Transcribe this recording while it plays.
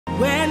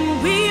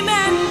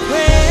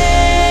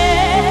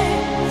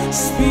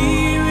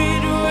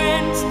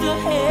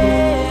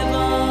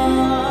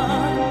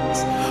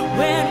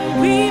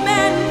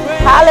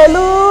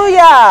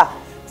Hallelujah.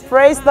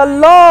 Praise the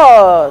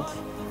Lord.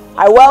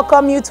 I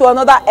welcome you to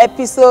another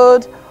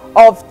episode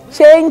of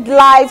Change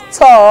Life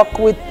Talk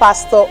with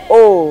Pastor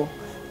O.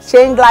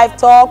 Change Life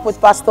Talk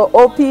with Pastor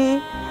OP.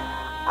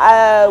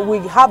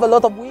 We have a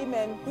lot of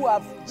women who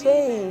have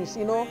changed,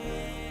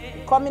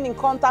 coming in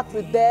contact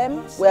with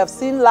them. We have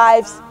seen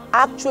lives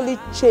actually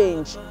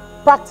change,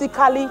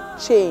 practically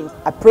change.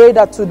 I pray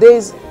that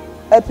today's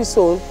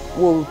episode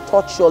will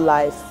touch your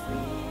life.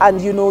 And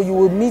you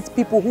will meet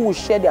people who will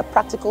share their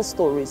practical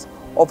stories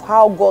of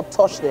how God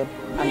touched them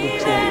and they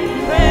changed.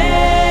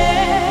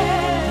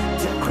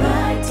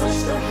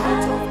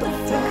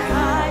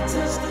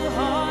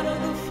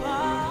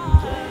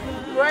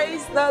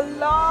 Praise the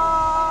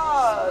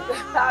Lord.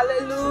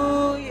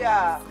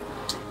 Hallelujah.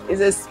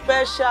 It's a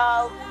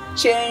special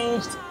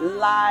changed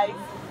life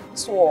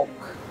talk.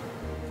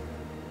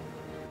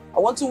 I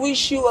want to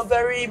wish you a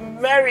very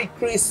Merry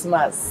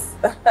Christmas.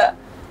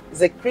 It's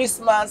a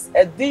Christmas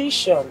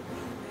edition.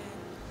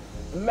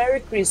 Merry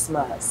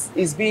Christmas.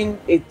 It's been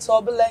a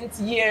turbulent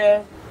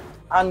year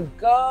and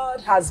God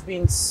has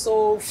been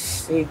so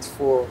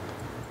faithful.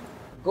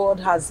 God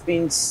has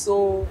been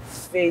so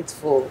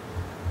faithful.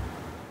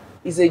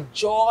 It's a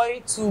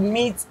joy to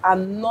meet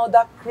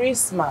another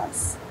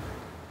Christmas.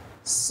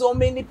 So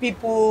many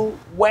people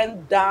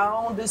went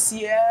down this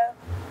year.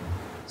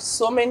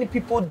 So many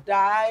people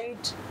died.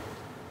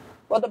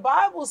 But the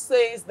Bible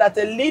says that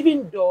a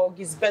living dog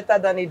is better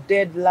than a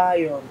dead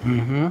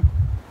lion.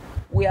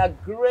 We are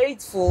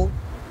grateful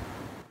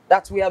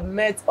that we have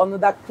met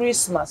another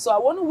Christmas. So I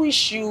want to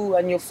wish you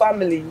and your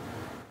family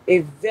a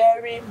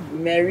very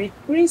Merry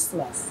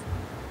Christmas.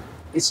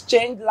 It's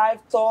Change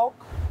Life Talk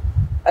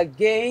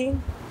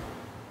again.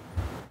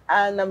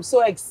 And I'm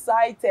so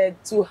excited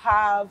to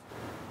have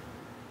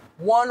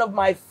one of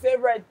my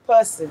favorite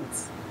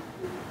persons,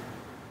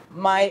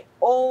 my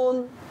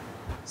own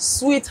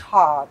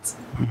sweetheart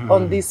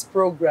on this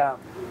program.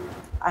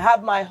 I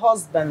have my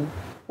husband,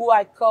 who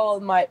I call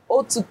my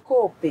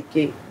Otuko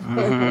Peke.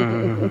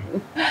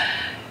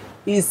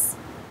 He's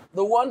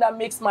the one that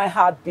makes my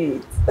heart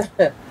beat.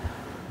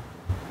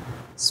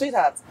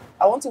 Sweetheart,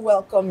 I want to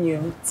welcome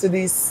you to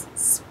this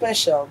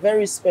special,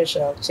 very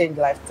special Change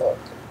Life Talk.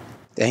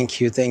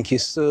 Thank you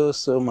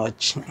so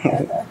much.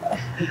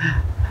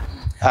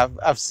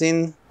 I've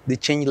seen the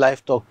Change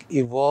Life Talk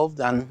evolve,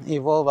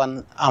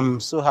 and I'm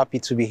so happy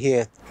to be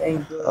here.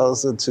 Thank God.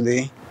 Also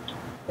today.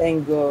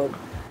 Thank God.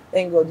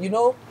 Thank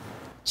God.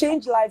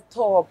 Change Life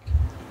Talk,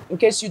 in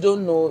case you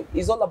don't know,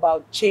 is all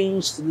about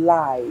changed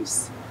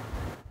lives.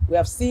 We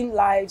have seen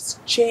lives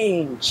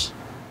change.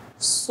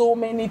 So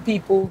many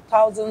people,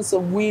 thousands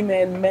of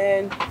women,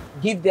 men,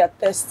 give their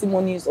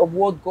testimonies of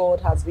what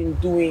God has been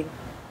doing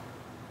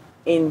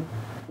in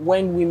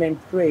When Women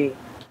Pray.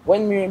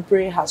 When Women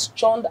Pray has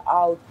churned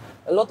out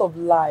a lot of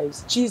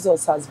lives.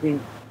 Jesus has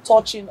been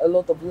touching a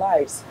lot of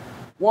lives.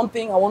 One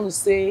thing I want to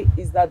say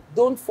is that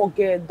don't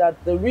forget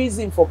that the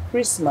reason for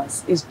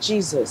Christmas is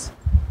Jesus.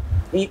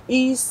 He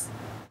is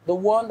the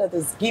one that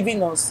is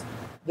giving us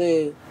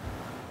the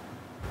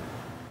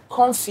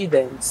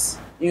confidence,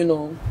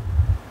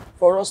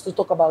 for us to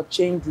talk about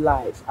changed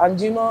life. And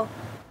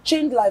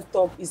Changed Life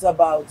Talk is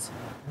about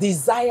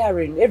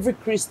desiring, every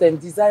Christian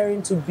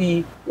desiring to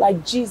be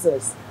like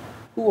Jesus,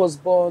 who was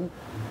born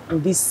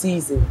in this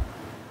season.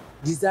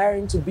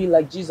 Desiring to be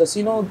like Jesus.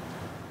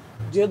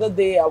 The other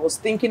day I was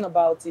thinking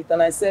about it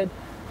and I said,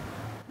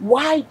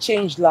 why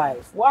change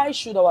life? Why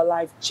should our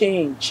life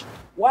change?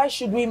 Why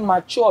should we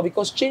mature?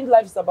 Because change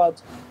life is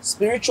about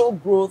spiritual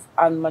growth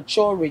and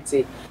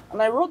maturity.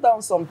 And I wrote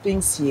down some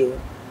things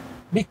here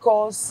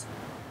because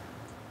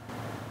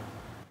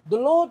the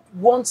Lord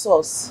wants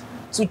us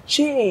to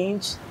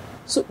change,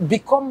 to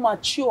become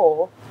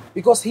mature,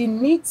 because He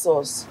needs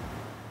us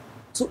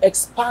to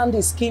expand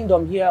His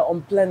kingdom here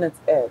on planet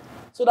Earth,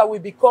 so that we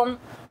become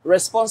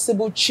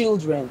responsible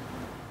children.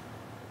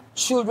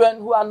 Children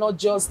who are not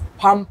just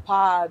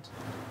pampered.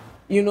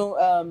 In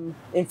 1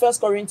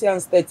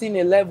 Corinthians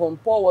 13:11,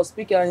 Paul was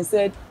speaking and he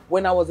said,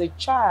 when I was a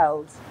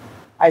child,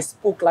 I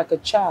spoke like a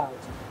child.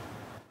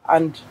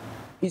 And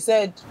he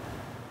said,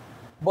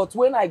 but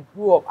when I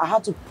grew up, I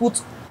had to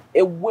put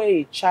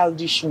away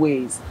childish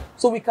ways.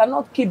 So we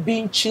cannot keep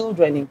being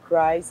children in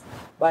Christ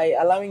by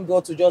allowing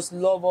God to just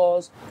love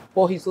us,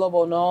 pour His love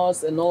on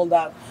us and all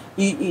that.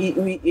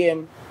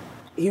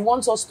 He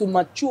wants us to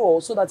mature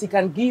so that He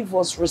can give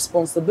us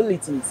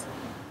responsibilities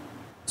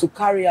to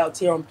carry out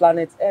here on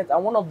planet Earth.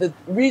 And one of the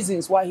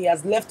reasons why He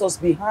has left us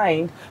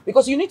behind,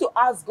 because you need to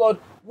ask God,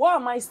 why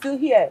am I still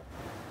here?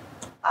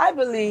 I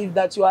believe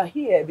that you are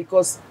here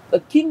because the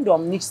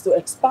kingdom needs to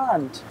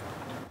expand.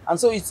 And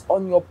so it's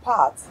on your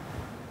path.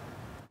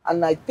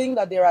 And I think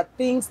that there are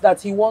things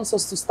that He wants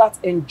us to start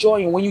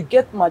enjoying. When you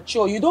get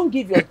mature, you don't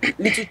give your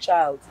little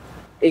child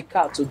a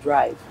car to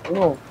drive.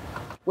 No.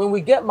 When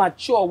we get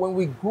mature, when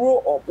we grow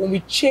up, when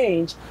we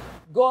change,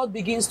 God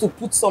begins to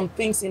put some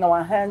things in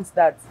our hands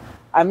that,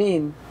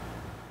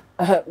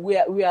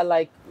 we are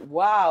like,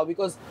 wow,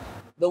 because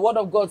the Word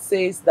of God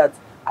says that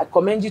I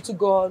commend you to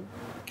God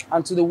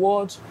and to the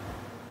Word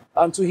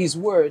to his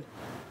word,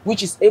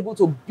 which is able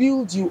to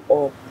build you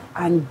up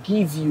and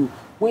give you.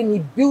 When he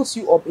builds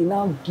you up, he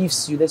now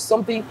gives you. There's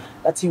something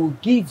that he will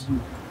give you,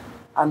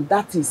 and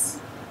that is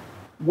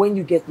when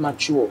you get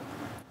mature.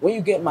 When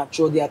you get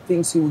mature, there are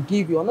things he will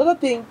give you. Another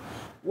thing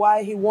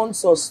why he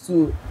wants us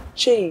to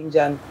change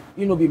and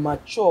be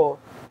mature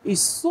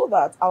is so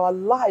that our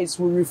lives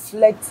will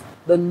reflect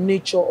the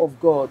nature of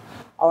God.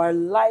 Our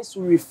lives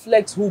will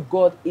reflect who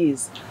God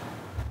is.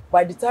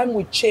 By the time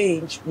we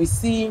change, we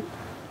see,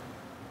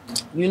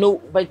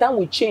 by the time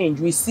we change,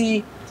 we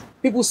see,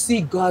 people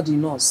see God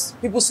in us.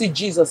 People see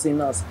Jesus in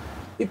us.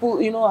 People,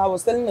 I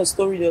was telling a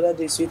story the other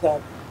day,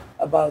 sweetheart,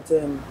 about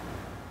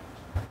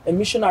a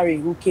missionary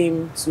who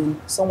came to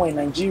somewhere in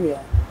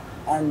Nigeria,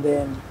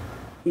 and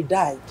he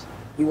died.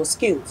 He was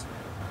killed.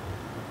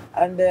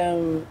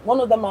 And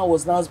one of the man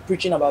was now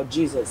preaching about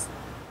Jesus.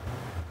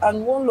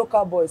 And one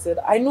local boy said,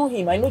 I know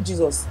him, I know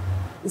Jesus.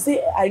 He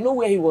said, I know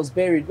where he was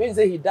buried. When he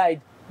said he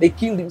died, they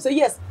killed him. He said,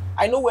 yes,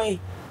 I know where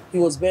he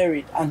was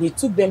buried. And he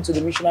took them to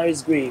the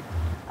missionary's grave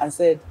and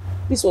said,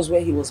 this was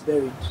where he was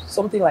buried.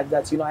 Something like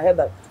that. I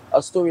heard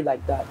a story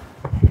like that.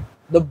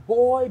 The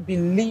boy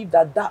believed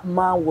that that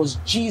man was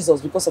Jesus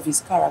because of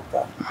his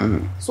character.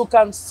 So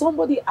can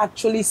somebody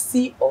actually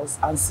see us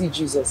and see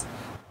Jesus?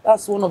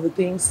 That's one of the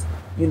things,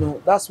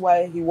 that's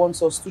why he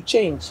wants us to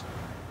change.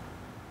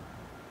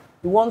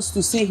 He wants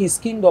to see his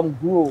kingdom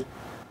grow.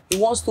 He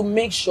wants to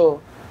make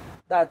sure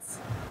that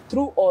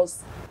through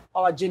us,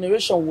 our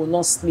generation will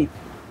not sleep.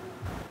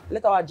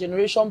 Let our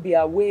generation be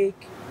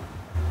awake.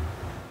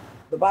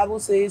 The Bible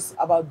says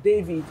about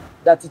David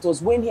that it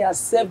was when he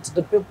accepted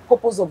the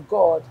purpose of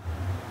God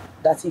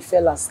that he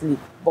fell asleep.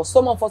 But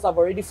some of us have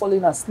already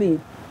fallen asleep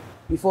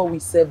before we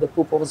serve the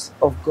purpose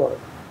of God.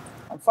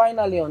 And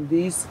finally on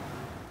this,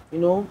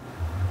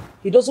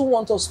 he doesn't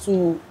want us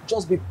to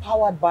just be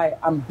powered by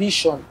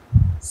ambition,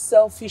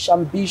 selfish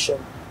ambition,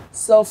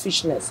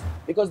 selfishness.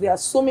 Because there are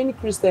so many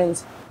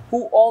Christians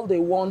who all they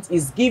want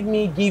is give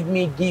me, give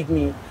me, give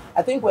me.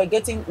 I think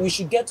we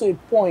should get to a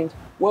point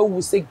where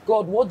we say,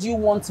 God, what do you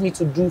want me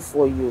to do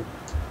for you?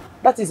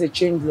 That is a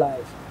changed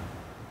life.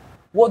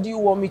 What do you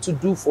want me to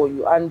do for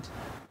you? And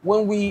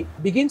when we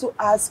begin to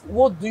ask,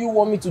 what do you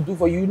want me to do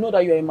for you? You know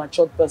that you're a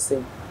matured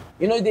person.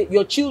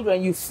 Your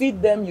children, you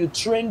feed them, you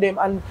train them,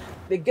 and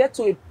they get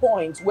to a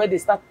point where they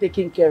start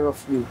taking care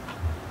of you.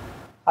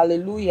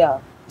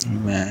 Hallelujah.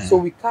 Amen. So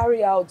we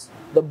carry out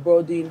the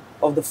burden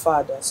of the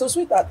Father. So,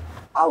 sweetheart,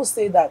 I would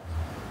say that,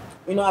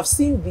 I've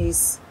seen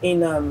this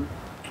in a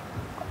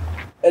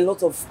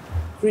lot of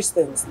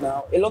Christians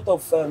now, a lot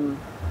of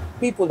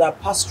people that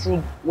pass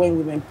through when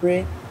women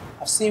pray.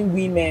 I've seen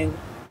women,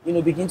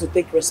 begin to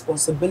take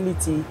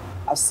responsibility.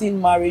 I've seen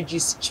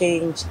marriages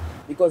change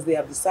because they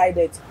have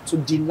decided to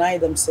deny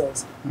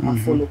themselves and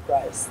follow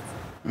Christ.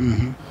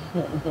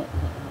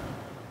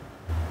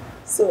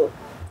 So,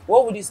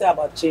 what would you say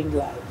about changed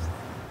lives?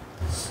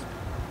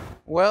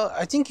 Well,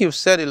 I think you've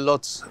said a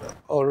lot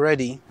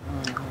already.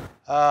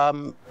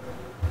 The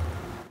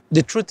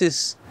truth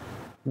is,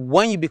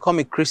 when you become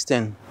a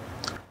Christian,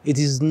 it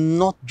is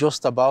not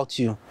just about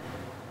you.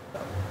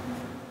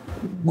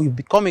 We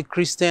become a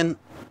Christian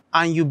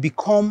and you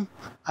become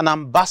an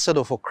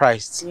ambassador for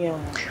Christ. Yeah.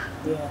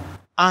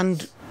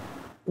 And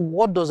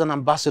what does an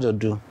ambassador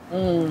do?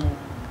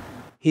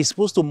 He's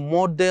supposed to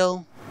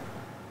model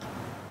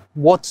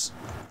what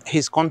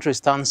his country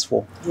stands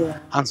for. Yeah.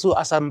 And so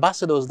as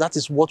ambassadors, that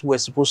is what we're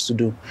supposed to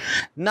do.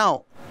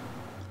 Now,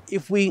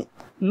 if we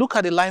look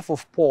at the life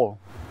of Paul,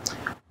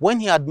 when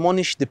he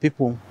admonished the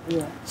people,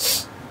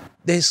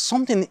 there's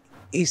something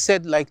he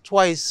said like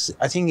twice,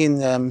 I think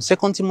in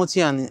 2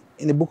 Timothy and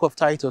in the book of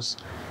Titus.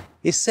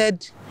 He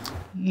said,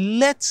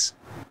 let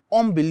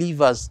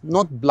unbelievers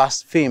not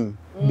blaspheme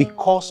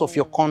because of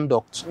your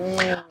conduct.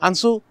 And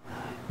so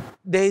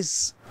there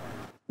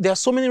are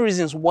so many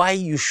reasons why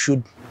you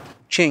should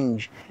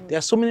change. There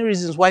are so many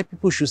reasons why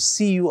people should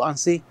see you and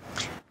say,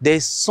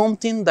 there's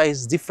something that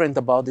is different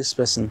about this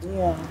person.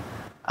 Yeah.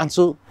 And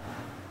so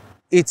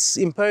it's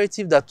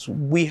imperative that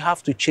we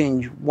have to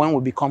change when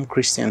we become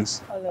Christians.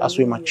 Hallelujah. As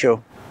we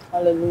mature.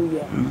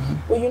 Hallelujah.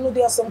 Well,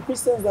 there are some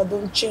Christians that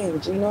don't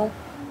change,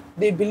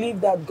 They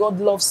believe that God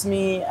loves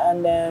me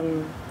and,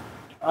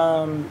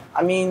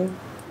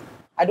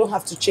 I don't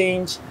have to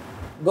change.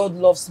 God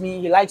loves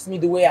me. He likes me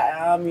the way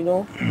I am,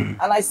 And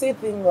I say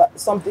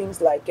some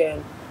things like,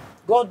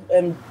 God,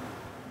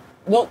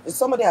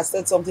 somebody has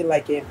said something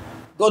like,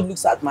 God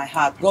looks at my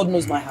heart. God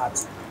knows my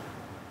heart.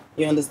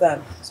 You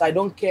understand? So I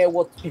don't care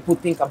what people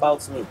think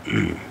about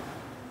me.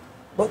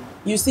 But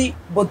you see,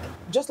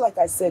 just like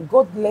I said,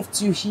 God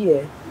left you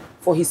here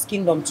for his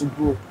kingdom to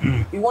grow.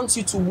 He wants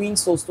you to win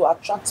souls, to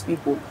attract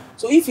people.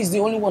 So if he's the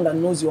only one that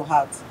knows your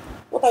heart,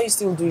 what are you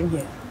still doing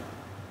here?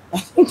 I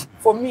think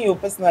for me,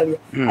 personally,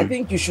 I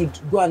think you should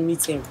go and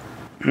meet him.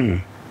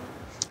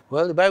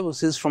 Well, the Bible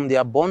says from the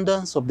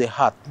abundance of the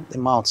heart, the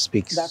mouth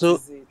speaks. So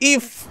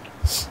if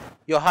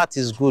your heart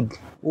is good,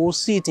 we'll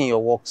see it in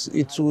your works.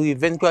 It will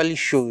eventually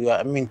show you.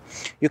 I mean,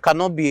 you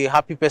cannot be a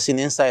happy person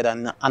inside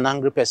and an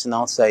angry person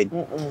outside.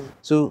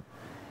 So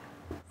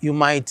You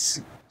might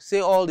say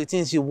all the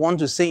things you want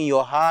to say in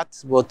your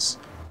heart, but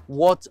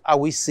what are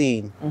we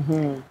saying?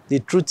 The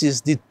truth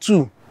is the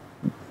two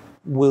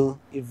will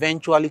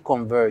eventually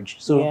converge.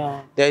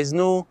 So there is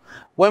no,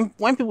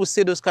 when people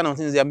say those kind of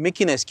things, they are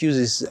making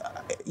excuses.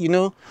 You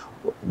know,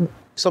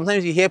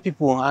 sometimes you hear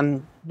people,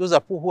 and those are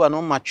people who are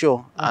not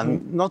mature,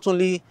 and not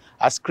only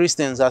as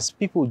Christians, as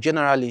people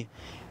generally,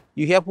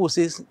 you hear people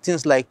say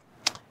things like,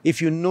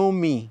 if you know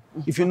me,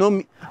 if you know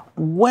me,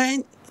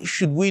 when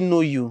should we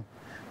know you?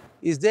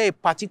 Is there a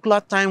particular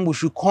time we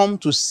should come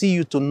to see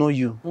you to know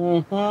you?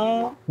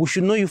 We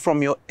should know you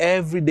from your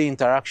everyday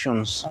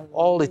interactions,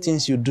 all the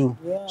things you do.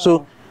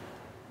 So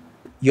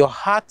your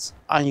heart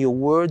and your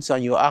words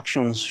and your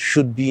actions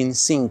should be in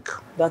sync.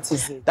 That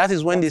is it. That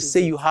is when they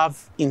say you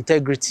have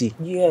integrity.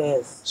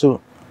 Yes.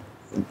 So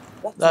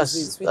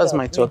that's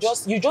my thought.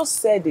 You just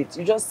said it.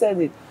 You just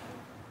said it.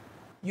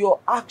 Your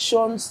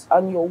actions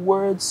and your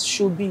words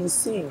should be in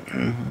sync.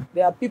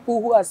 There are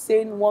people who are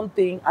saying one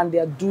thing and they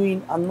are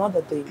doing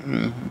another thing.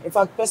 In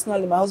fact,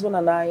 personally, my husband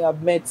and I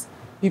have met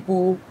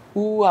people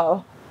who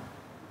are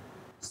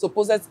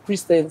supposed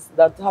Christians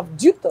that have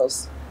duped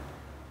us.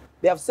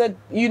 They have said,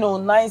 you know,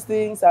 nice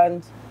things,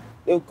 and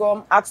they'll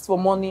come, ask for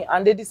money,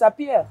 and they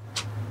disappear.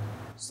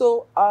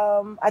 So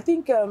I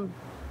think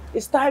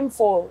it's time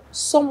for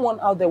someone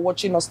out there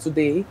watching us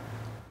today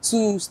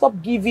to stop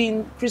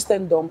giving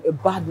Christendom a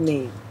bad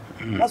name.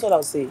 That's what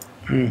I'll say.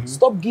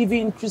 Stop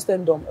giving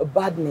Christendom a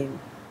bad name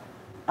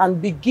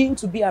and begin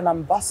to be an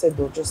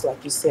ambassador, just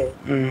like you said,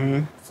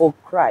 for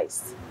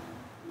Christ.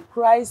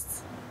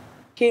 Christ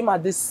came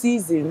at this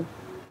season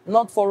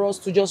not for us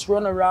to just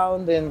run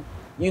around and,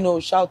 you know,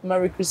 shout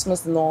Merry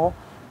Christmas and all,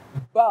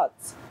 but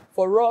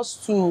for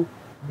us to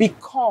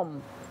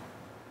become.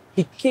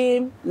 He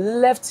came,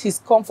 left his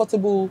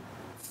comfortable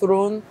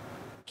throne,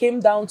 came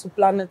down to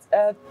planet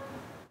Earth,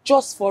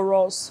 just for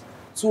us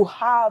to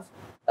have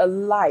a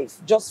life,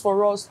 just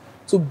for us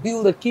to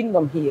build a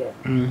kingdom here.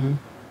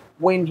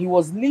 When he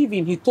was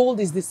leaving, he told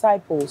his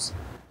disciples,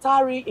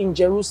 tarry in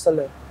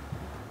Jerusalem,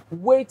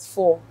 wait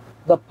for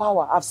the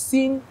power. I've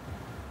seen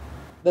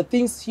the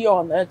things here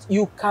on earth.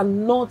 You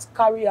cannot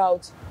carry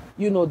out,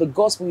 you know, the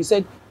gospel. He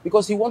said,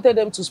 because he wanted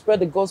them to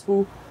spread the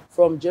gospel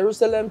from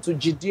Jerusalem to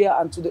Judea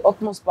and to the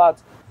utmost part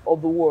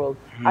of the world.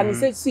 And he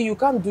said, see, you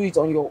can't do it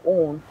on your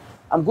own.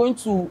 I'm going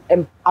to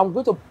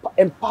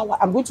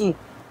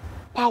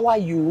power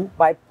you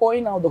by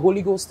pouring out the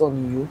Holy Ghost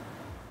on you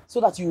so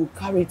that you will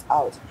carry it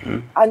out.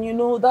 And you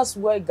know, that's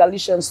where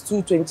Galatians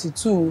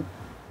 2:22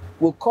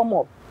 will come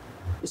up.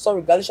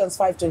 Sorry, Galatians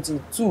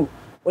 5:22,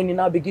 when he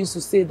now begins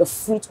to say the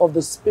fruit of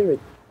the Spirit.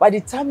 By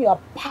the time you are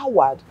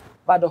powered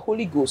by the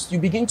Holy Ghost, you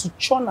begin to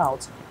churn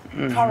out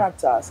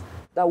characters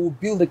that will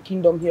build the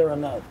kingdom here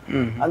on earth.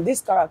 And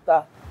this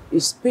character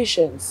is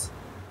patience,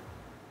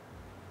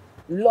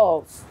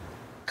 love,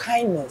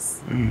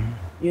 kindness,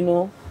 you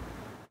know,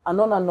 and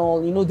on and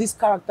all. You know, this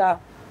character,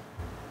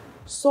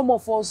 some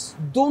of us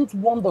don't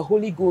want the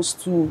Holy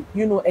Ghost to,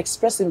 you know,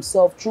 express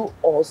himself through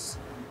us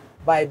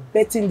by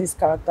betting this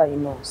character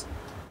in us.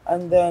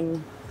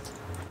 And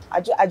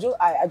I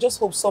just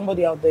hope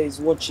somebody out there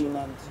is watching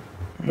and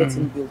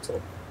getting built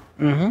up.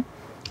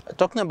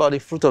 Talking about the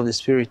fruit of the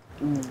Spirit,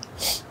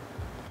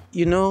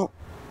 you know,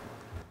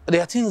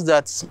 there are things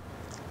that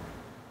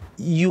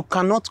you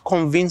cannot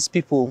convince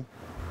people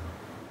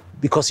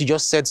because you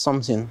just said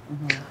something.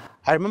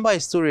 I remember a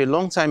story a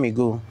long time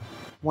ago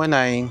when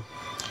I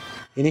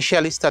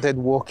initially started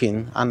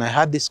working, and I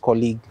had this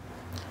colleague,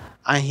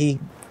 and he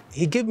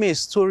gave me a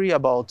story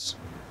about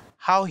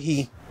how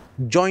he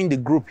joined the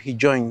group he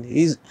joined.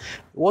 He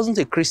wasn't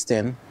a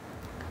Christian,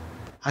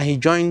 and he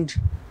joined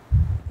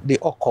the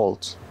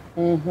occult.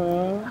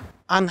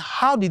 And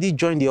how did he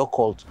join the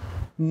occult?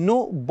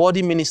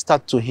 Nobody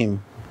ministered to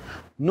him.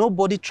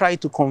 Nobody tried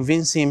to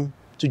convince him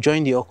to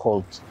join the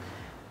occult.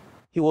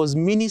 He was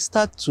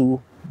ministered to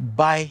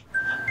by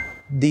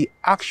the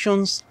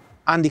actions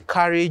and the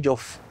courage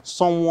of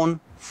someone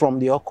from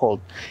the occult.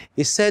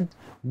 He said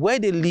where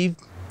they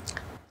lived,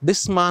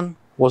 this man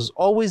was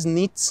always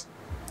neat.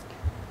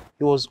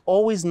 He was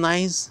always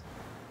nice.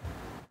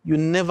 You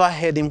never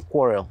heard him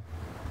quarrel.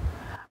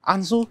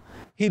 And so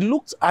he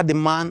looked at the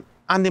man,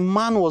 and the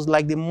man was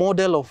like the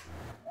model of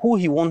who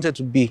he wanted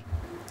to be.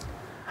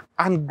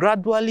 And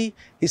gradually,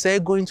 he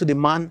started going to the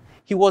man.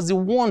 He was the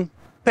one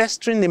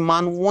pestering the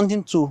man,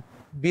 wanting to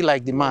be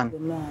like the man.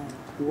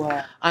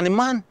 Wow. And the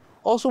man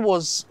also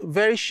was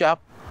very sharp,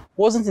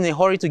 wasn't in a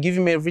hurry to give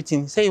him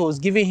everything. He said he was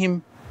giving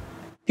him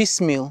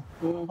piecemeal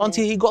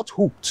until he got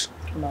hooked.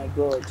 Oh my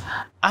God.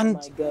 And oh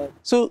my God.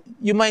 So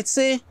you might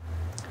say,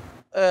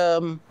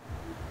 God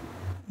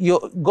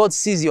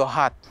sees your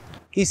heart.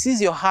 He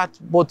sees your heart,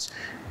 but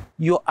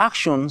your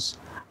actions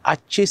are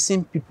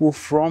chasing people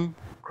from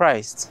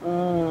Christ.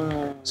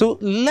 So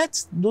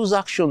let those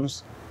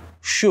actions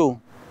show.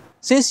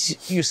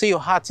 Since you say your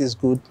heart is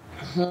good,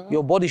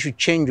 your body should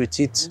change with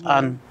it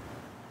and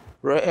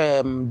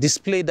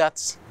display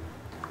that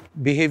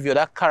behavior,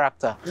 that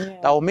character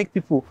that will make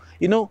people,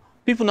 you know,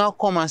 people now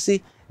come and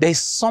say, there is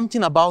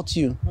something about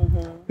you.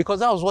 Because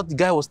that was what the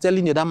guy was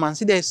telling the other man.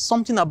 See, there's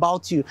something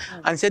about you.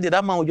 And he said the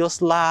other man would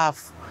just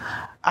laugh.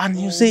 And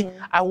you say,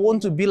 I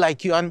want to be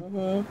like you.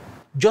 And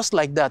just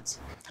like that.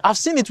 I've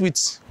seen it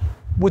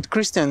with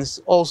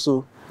Christians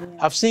also. Yeah.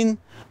 I've seen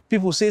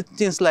people say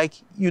things like,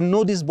 you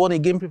know, these born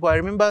again people. I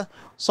remember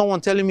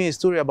someone telling me a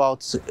story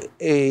about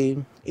a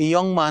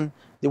young man.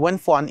 They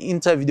went for an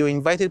interview. They were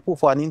invited people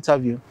for an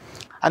interview.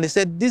 And they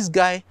said this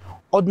guy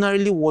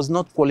ordinarily was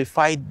not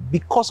qualified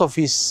because of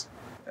his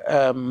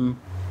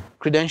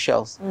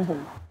credentials.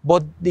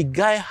 But the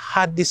guy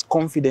had this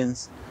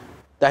confidence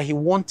that he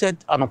wanted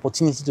an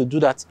opportunity to do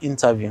that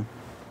interview.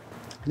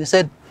 They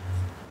said,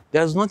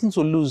 there's nothing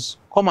to lose.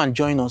 Come and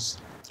join us.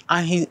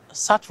 And he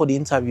sat for the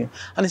interview.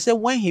 And he said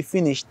when he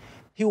finished,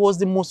 he was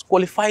the most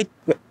qualified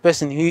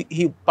person.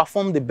 He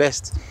performed the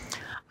best.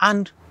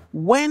 And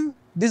when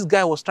this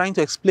guy was trying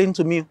to explain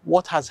to me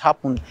what has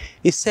happened,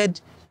 he said,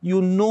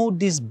 you know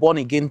these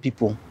born-again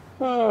people.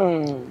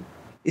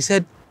 He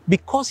said,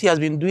 because he has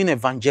been doing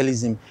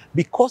evangelism,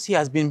 because he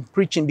has been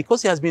preaching,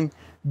 because he has been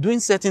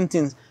doing certain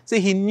things, so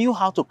he knew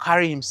how to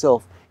carry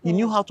himself. He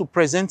knew how to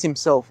present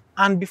himself.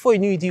 And before he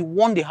knew it, he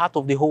won the heart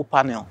of the whole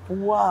panel.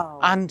 Wow.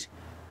 And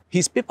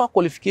his paper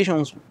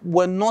qualifications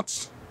were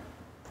not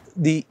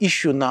the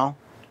issue now.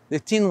 The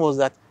thing was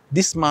that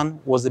this man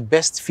was the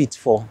best fit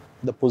for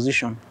the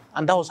position.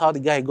 And that was how the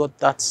guy got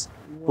that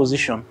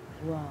position.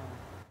 Wow.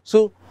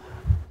 So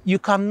you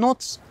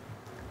cannot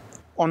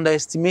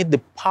underestimate the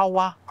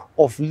power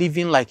of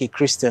living like a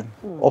Christian,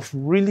 of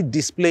really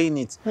displaying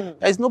it.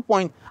 There's no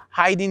point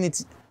hiding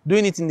it,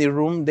 doing it in the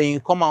room, then you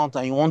come out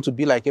and you want to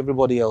be like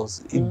everybody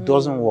else. It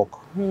doesn't work.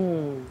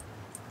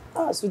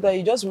 So that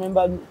you just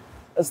remembered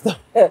a story.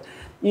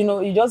 You know,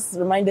 it just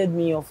reminded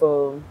me of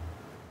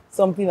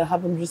something that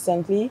happened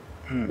recently.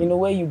 You know,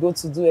 where you go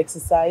to do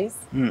exercise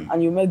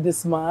and you met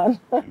this man.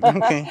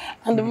 Okay.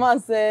 And the man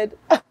said,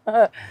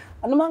 and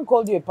the man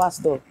called you a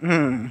pastor.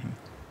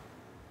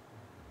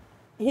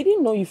 He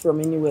didn't know you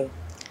from anywhere.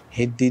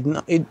 He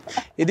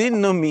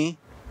didn't know me.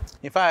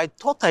 In fact, I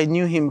thought I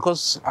knew him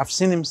because I've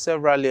seen him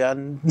severally.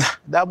 And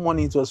that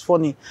morning, it was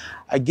funny.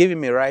 I gave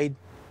him a ride.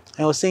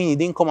 I was saying he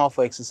didn't come out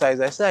for exercise.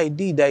 I said I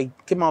did. I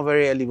came out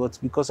very early, but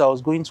because I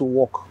was going to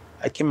work,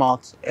 I came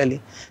out early.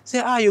 He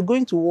said, you're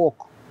going to work.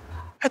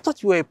 I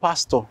thought you were a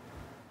pastor.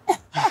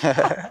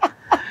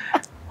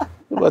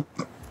 But,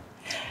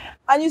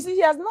 and you see,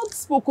 he has not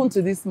spoken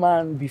to this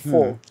man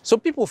before. So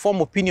people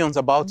form opinions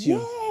about you.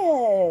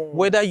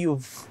 Whether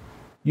you've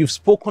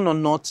spoken or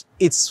not,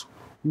 it's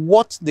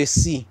what they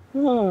see,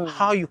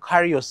 how you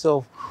carry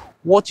yourself,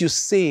 what you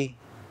say.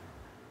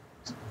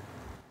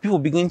 People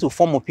begin to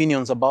form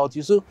opinions about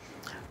you. So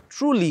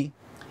truly,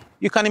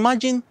 you can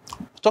imagine,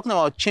 talking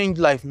about changed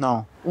life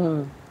now,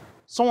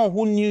 someone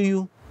who knew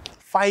you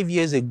 5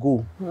 years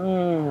ago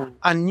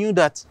and knew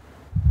that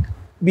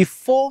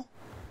before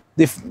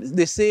they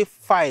say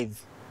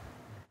 5,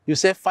 you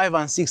say 5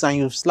 and 6 and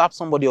you've slapped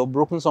somebody or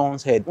broken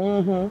someone's head.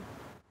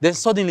 Then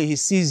suddenly he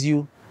sees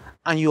you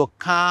and you're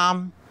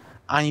calm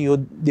and you're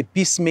the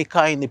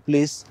peacemaker in the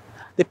place.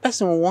 The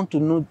person will want to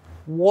know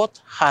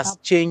what has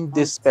changed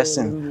this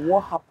person.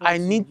 What happened?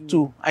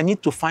 I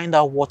need to find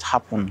out what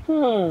happened.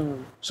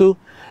 So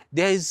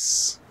there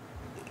is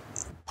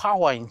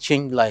power in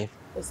changed life.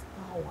 There's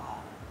power.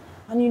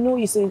 And you know,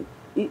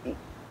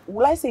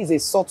 will I say it's a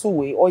subtle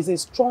way or it's a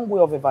strong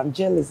way of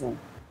evangelism?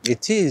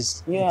 It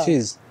is. Yeah. It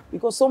is.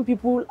 Because some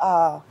people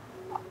are,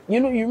 you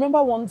know, you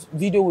remember one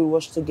video we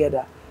watched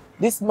together?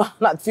 This man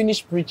had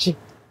finished preaching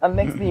and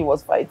next thing he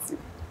was fighting.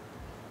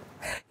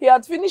 He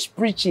had finished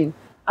preaching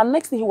and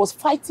next thing he was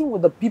fighting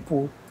with the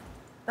people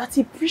that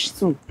he preached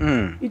to.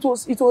 It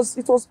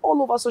was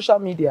all over social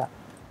media,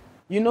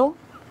 you know?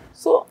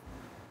 So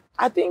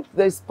I think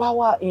there's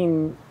power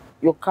in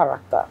your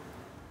character.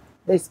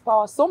 There's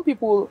power. Some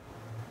people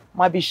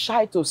might be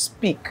shy to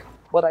speak,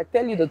 but I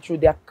tell you the truth,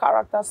 their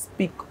character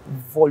speak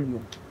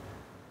volume.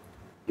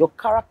 Your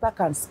character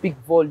can speak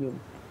volume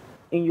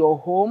in your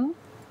home,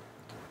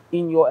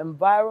 in your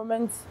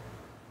environment,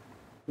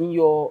 in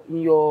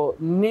your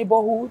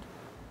neighborhood,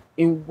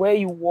 in where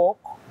you work,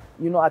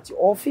 you know, at your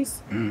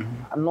office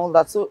and all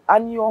that. So,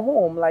 and your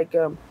home, like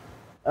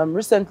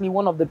recently,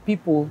 one of the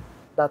people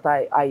that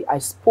I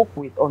spoke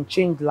with on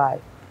Changed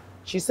Life,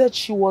 she said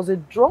she was a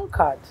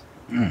drunkard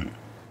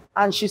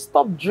and she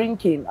stopped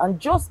drinking. And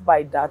just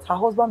by that, her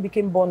husband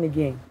became born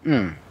again.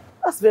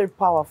 That's very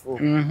powerful.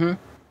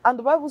 And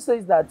the Bible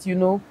says that, you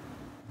know,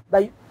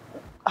 that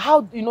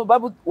how, you know,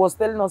 Bible was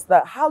telling us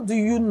that how do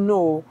you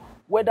know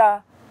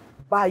whether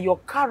by your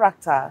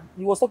character,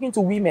 he was talking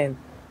to women,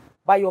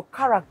 by your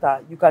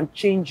character, you can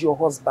change your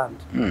husband.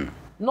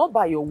 Not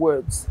by your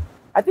words.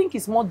 I think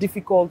it's more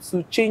difficult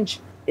to change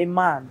a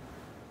man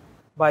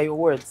by your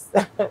words.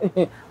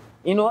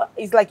 You know,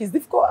 it's like it's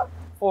difficult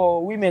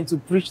for women to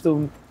preach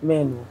to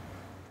men.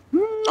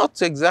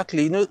 Not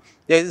exactly. You know,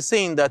 there's a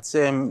saying that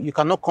you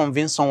cannot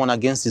convince someone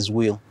against his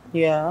will.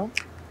 Yeah.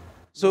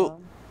 So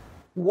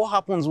what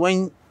happens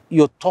when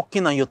you're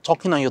talking and you're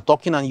talking and you're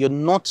talking and you're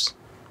not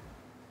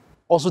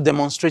also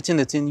demonstrating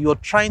the thing. You're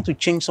trying to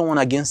change someone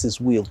against his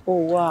will. Oh,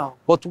 wow.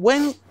 But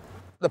when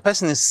the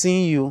person is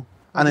seeing you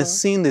and is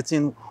seeing the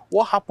thing,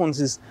 what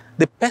happens is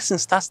the person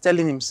starts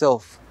telling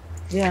himself.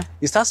 Yeah.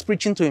 He starts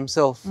preaching to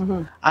himself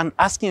and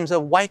asking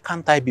himself, why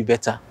can't I be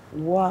better?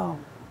 Wow.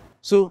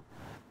 So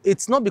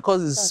it's not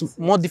because it's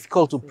more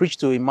difficult to preach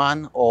to a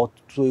man or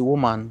to a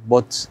woman,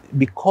 but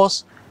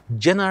because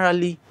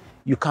generally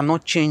you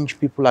cannot change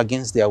people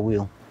against their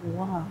will.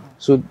 Wow.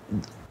 So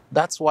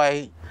that's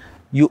why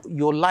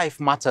your life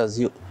matters.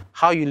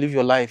 How you live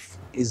your life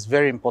is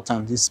very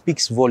important. It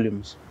speaks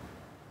volumes.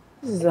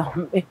 This is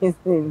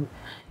amazing.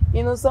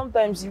 You know,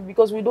 sometimes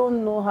because we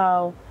don't know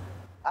how.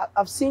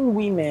 I've seen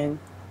women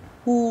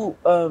who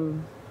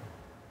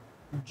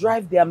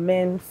drive their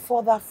men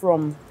further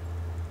from.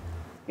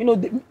 You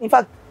know, in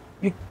fact,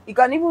 she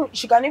can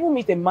even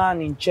meet a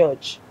man in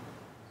church,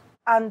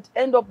 and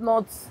end up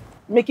not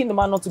making the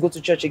man not to go to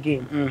church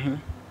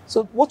again.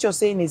 So what you're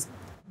saying is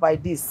by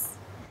this.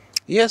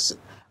 Yes,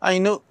 I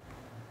know.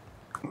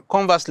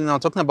 Conversely, now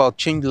talking about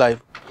change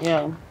life.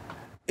 Yeah.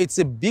 It's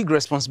a big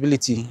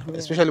responsibility,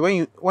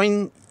 especially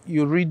when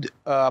you read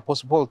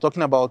Apostle Paul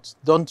talking about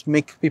don't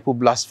make people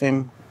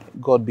blaspheme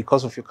God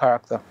because of your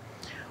character.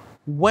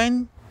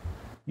 When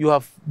you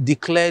have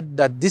declared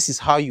that this is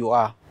how you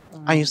are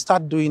and you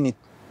start doing it,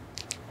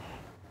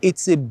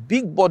 it's a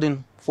big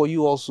burden for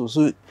you also.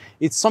 So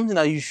it's something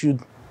that you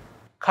should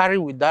carry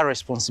with that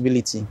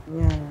responsibility.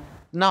 Yeah.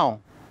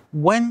 Now,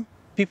 when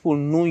people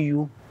know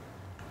you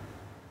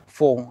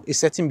for a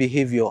certain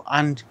behavior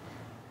and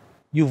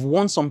you've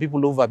won some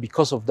people over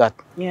because of that.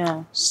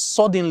 Yeah.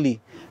 Suddenly,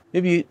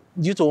 maybe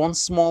due to one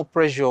small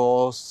pressure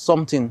or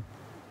something,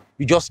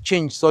 you just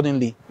change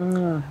suddenly.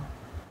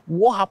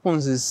 What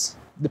happens is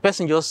the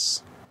person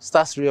just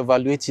starts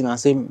reevaluating and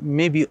saying,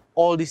 maybe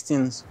all these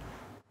things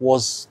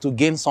was to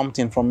gain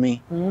something from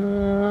me.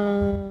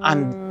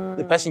 And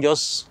the person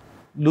just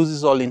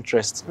loses all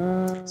interest.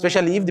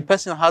 Especially if the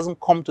person hasn't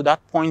come to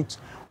that point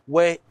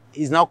where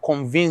he's now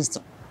convinced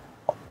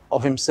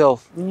of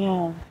himself.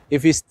 Yeah.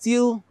 If he's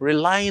still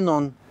relying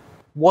on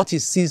what he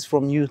sees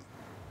from you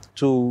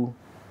to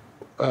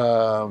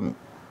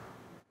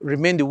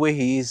remain the way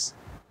he is,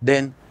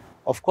 then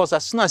of course,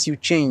 as soon as you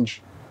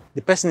change,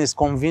 the person is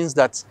convinced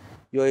that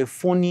you're a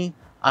phony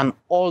and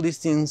all these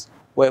things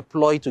were a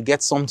ploy to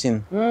get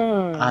something.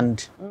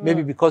 And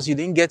maybe because you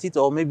didn't get it,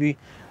 or maybe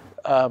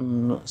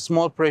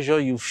small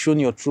pressure, you've shown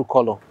your true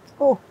color.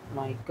 Oh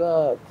my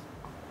God.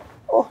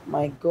 Oh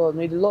my God,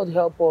 may the Lord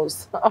help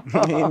us.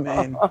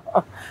 Amen.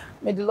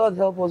 May the Lord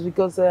help us,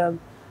 because I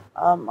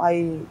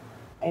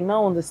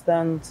now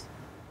understand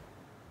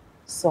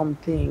some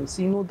things.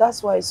 You know,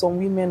 that's why some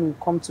women will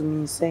come to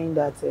me saying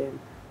that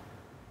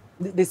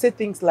they say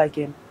things like,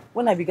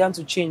 when I began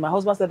to change, my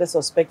husband started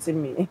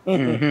suspecting me.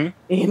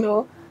 You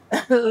know,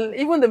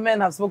 even the men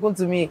have spoken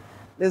to me.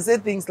 They say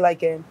things like,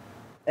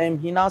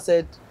 he now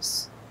said,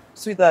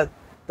 sweetheart,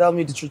 tell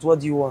me the truth. What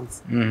do you want?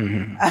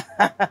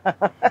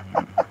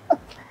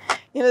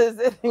 You know,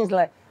 they say things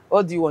like,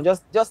 what do you want?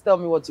 Just tell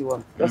me what you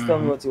want. Just tell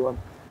me what you want.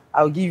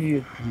 I'll give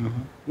you.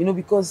 You know,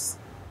 because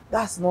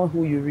that's not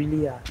who you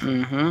really are.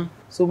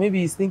 So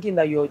maybe he's thinking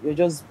that you're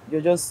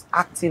just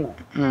acting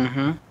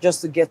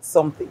just to get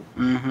something.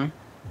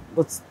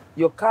 But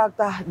your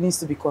character needs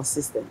to be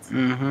consistent.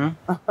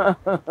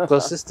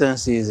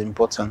 Consistency is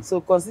important.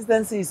 So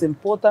consistency is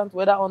important,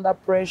 whether under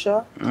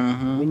pressure.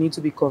 We need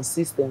to be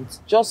consistent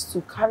just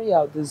to carry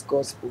out this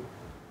gospel.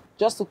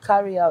 Just to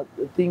carry out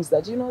the things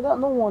that, you know, that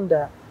no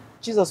wonder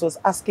Jesus was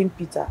asking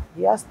Peter.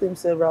 He asked him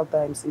several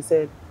times. He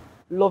said,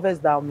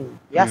 lovest thou me?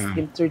 He asked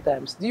him 3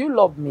 times, do you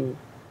love me?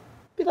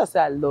 Peter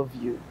said, I love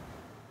you.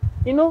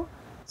 You know,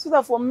 so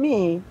that for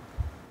me,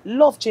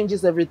 love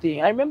changes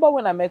everything. I remember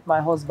when I met my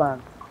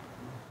husband,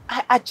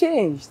 I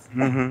changed.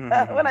 When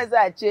I say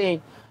I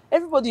changed,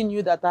 everybody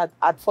knew that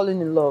I'd fallen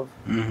in love.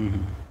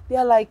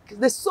 They're like,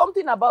 there's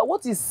something about,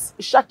 what is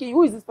Shaki?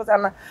 Who is this person?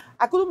 And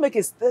I couldn't make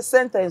a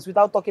sentence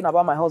without talking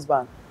about my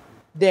husband.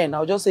 Then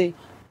I'll just say,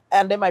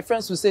 and then my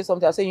friends will say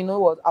something. I'll say, you know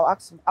what?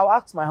 I'll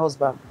ask my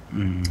husband.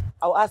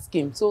 I'll ask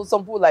him. So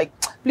some people like,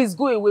 please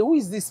go away. Who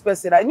is this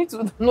person? I need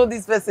to know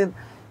this person.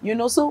 You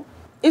know, so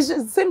it's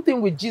just the same thing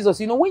with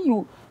Jesus. You know, when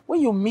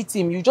you meet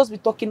him, you just be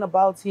talking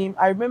about him.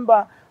 I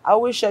remember I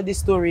always share this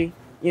story,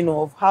 you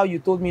know, of how you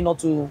told me not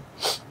to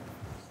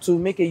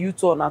make a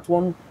U-turn at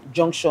one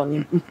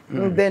junction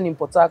then in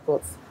Port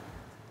Harcourt.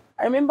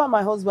 I remember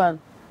my husband,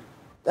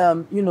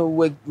 you know,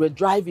 we're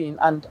driving,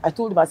 and I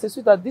told him, I said,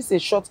 sweetheart, this is a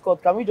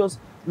shortcut. Can we just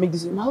make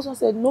this? My husband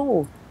said,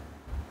 no,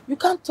 you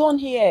can't turn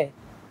here.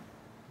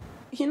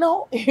 You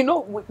know,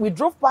 we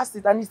drove past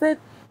it, and he said,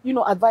 you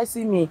know,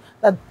 advising me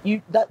that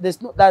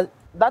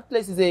that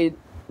place is a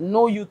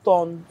no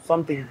U-turn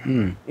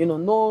something. You know,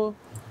 no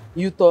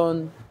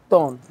U-turn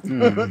turn.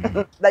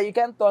 That you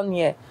can't turn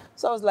here.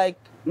 So I was like,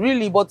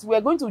 really? But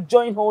we're going to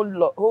join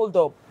hold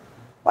up.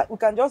 But we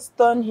can just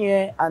turn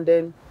here and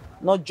then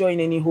not join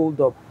any hold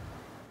up.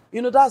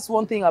 You know, that's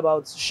one thing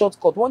about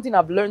shortcut. One thing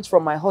I've learned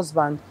from my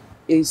husband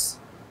is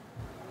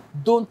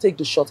don't take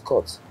the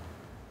shortcut.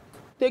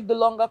 Take the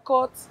longer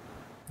cut,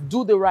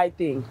 do the right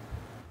thing.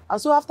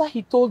 And so after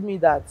he told me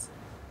that,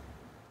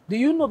 do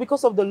you know,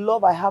 because of the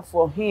love I have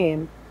for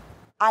him,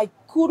 I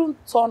couldn't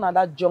turn at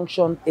that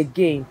junction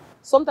again.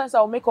 Sometimes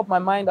I'll make up my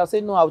mind, I'll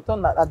say, no, I'll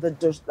turn at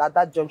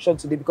that junction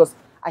today because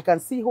I can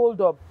see hold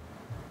up.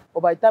 But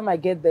by the time I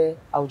get there,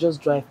 I'll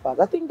just drive past.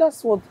 I think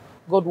that's what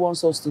God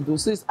wants us to do.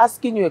 So he's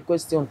asking you a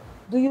question.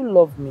 Do you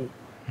love me?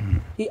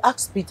 He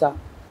asked Peter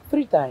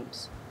 3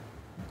 times.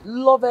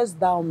 Lovest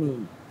thou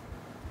me?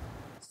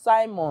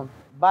 Simon,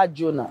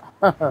 Bar-Jonah.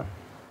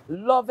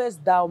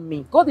 Lovest thou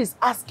me? God is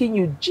asking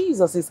you.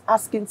 Jesus is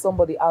asking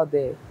somebody out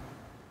there.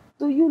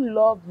 Do you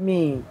love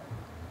me?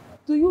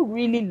 Do you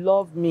really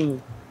love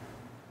me?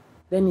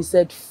 Then he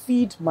said,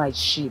 feed my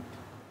sheep.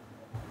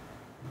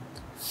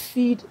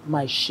 Feed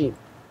my sheep.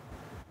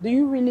 Do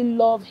you really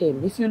love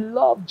him? If you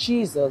love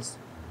Jesus,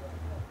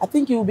 I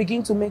think you will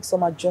begin to make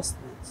some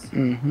adjustments.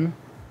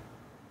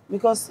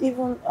 Because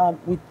even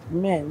with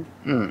men,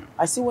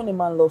 I see when a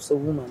man loves a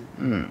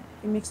woman,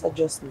 he makes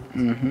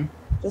adjustments.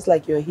 Just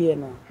like you're here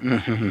now.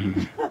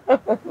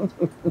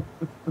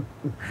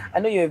 I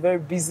know you're a very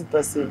busy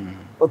person,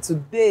 but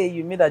today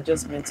you made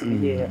adjustment to be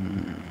here.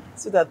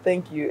 So that,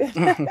 thank you.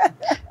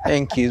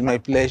 Thank you, it's my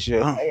pleasure.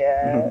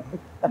 Yeah.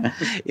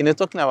 You know,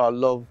 talking about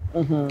love,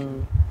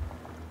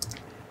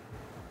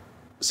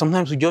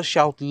 sometimes we just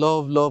shout,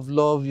 love, love,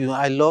 love. You,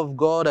 I love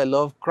God, I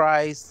love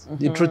Christ.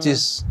 The truth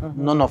is,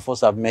 none of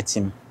us have met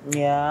him.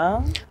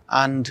 Yeah.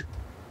 And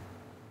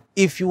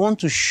if you want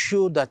to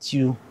show that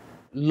you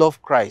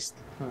love Christ,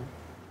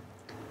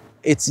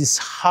 it is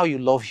how you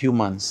love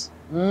humans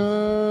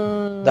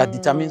that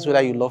determines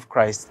whether you love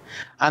Christ.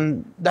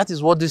 And that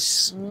is what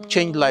this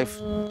changed life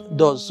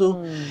does.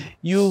 So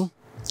you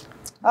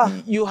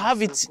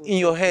have it in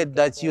your head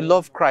that you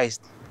love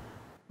Christ,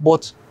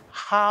 but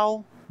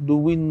how do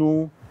we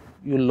know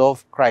you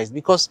love Christ?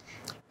 Because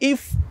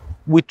if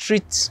we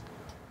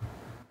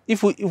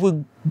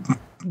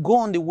go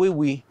on the way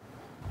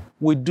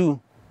we do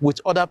with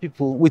other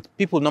people, with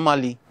people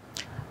normally,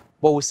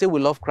 but we say we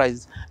love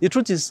Christ, the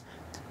truth is,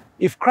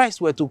 if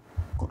Christ were to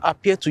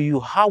appear to you,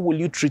 how will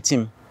you treat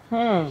him?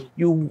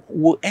 You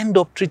will end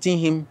up treating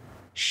him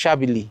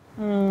shabbily.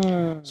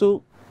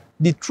 So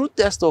the true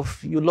test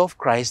of you love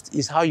Christ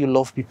is how you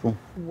love people.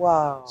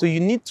 Wow. So you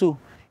need to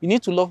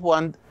love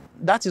one.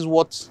 That is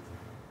what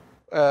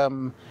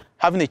having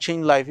a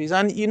changed life is.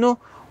 And you know,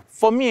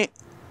 for me,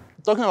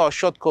 talking about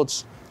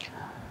shortcuts,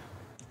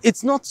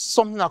 it's not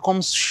something that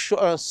comes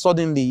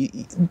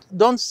suddenly.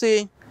 Don't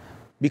say,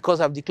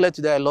 because I've declared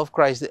today I love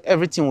Christ,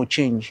 everything will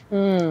change.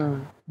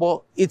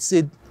 But it's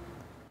an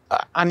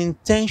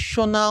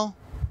intentional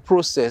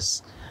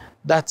process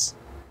that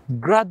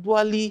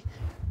gradually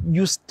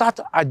you start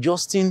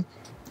adjusting,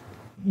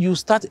 you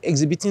start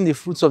exhibiting the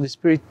fruits of the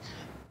Spirit,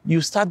 you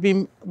start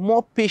being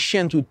more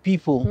patient with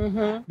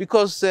people.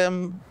 Because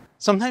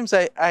sometimes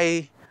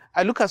I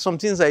look at some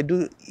things I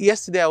do.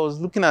 Yesterday I was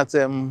looking at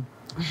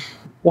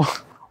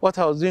what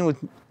I was doing with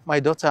my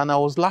daughter, and I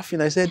was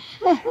laughing. I said,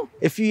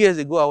 a few years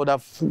ago, I would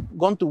have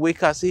gone to wake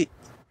her and say,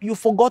 you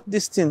forgot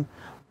this thing.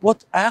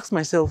 But I asked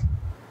myself,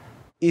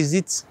 is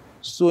it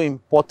so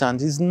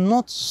important? It's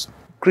not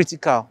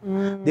critical.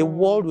 The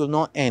world will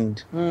not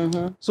end.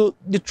 So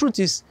the truth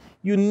is,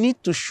 you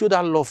need to show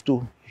that love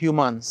to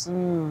humans.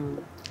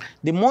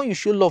 The more you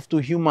show love to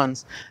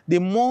humans, the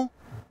more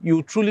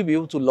you'll truly be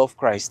able to love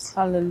Christ.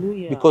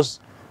 Hallelujah. Because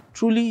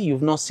truly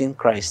you've not seen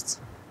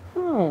Christ.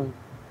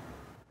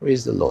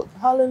 Praise the Lord.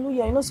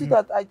 Hallelujah. You know, see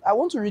that I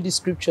want to read the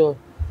scripture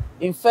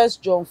in 1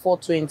 John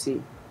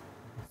 4:20.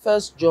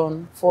 1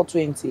 John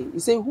 4:20. It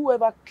says,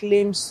 whoever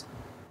claims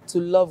to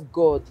love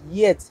God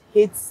yet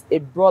hates a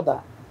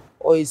brother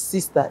or a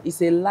sister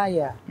is a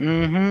liar.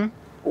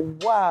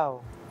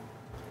 Wow.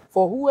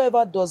 For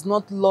whoever does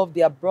not love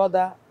their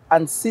brother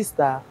and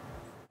sister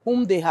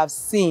whom they have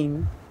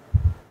seen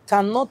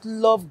cannot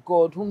love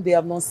God whom they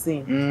have not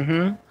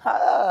seen.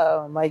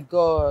 Ah, my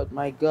God,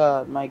 my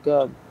God, my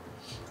God.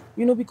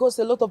 You know, because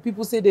a lot of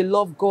people say they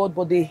love God,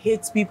 but they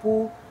hate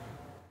people.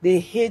 They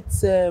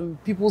hate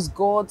people's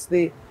gods.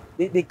 They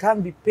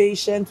can't be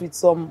patient with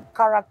some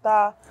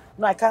character.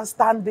 No, I can't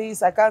stand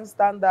this. I can't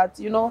stand that.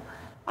 You know,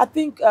 I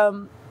think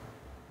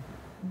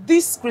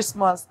this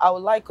Christmas, I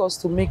would like us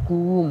to make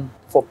room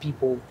for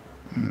people,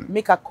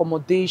 make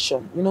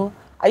accommodation. You know,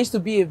 I used to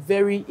be a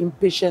very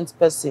impatient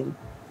person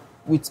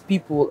with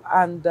people,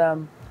 and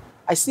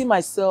I see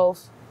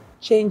myself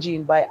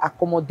changing by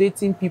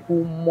accommodating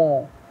people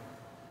more,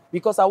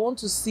 because I want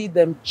to see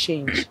them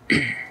change.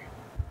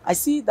 I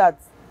see that,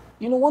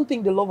 you know, one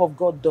thing the love of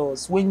God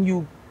does, when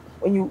you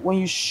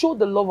show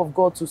the love of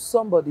God to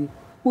somebody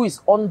who is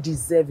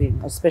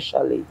undeserving,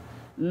 especially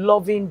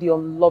loving the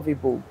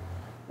unlovable,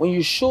 when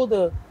you show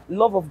the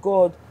love of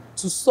God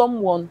to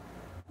someone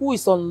who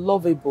is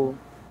unlovable,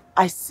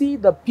 I see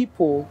the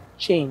people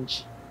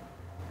change.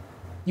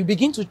 You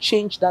begin to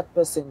change that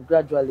person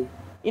gradually.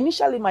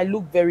 Initially, it might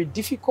look very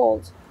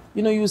difficult.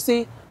 You know, you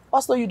say,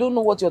 Pastor, you don't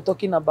know what you're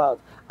talking about.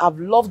 I've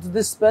loved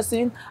this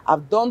person.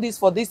 I've done this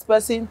for this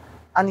person,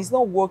 and it's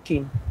not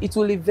working. It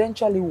will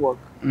eventually work.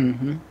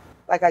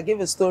 like I gave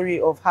a story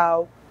of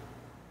how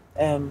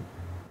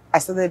I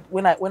started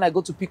when I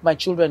go to pick my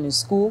children in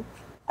school,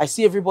 I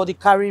see everybody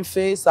carrying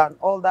face and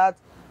all that.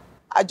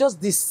 I just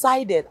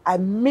decided, I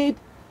made,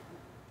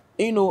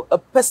 a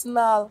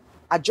personal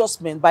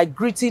adjustment by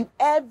greeting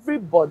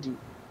everybody,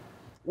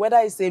 whether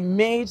it's a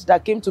maid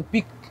that came to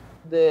pick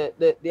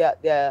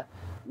their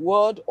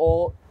word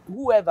or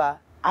whoever.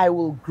 I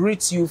will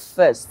greet you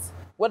first.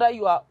 Whether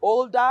you are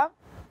older,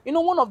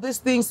 one of these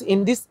things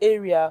in this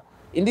area,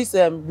 in this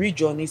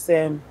region is,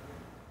 I'm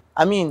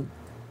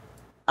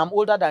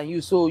older than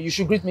you, so you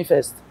should greet me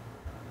first.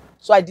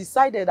 So I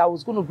decided I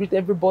was going to greet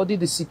everybody,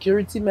 the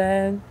security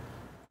man.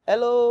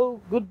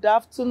 Hello, good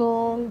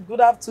afternoon,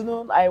 good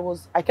afternoon.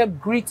 I kept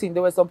greeting.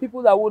 There were some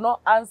people that would not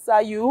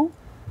answer you.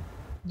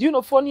 Do you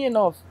know, funny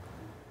enough,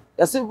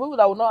 there's some people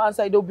that will not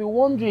answer. They'll be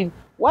wondering,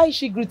 why is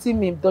she greeting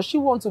me? Does she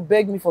want to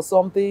beg me for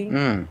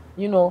something?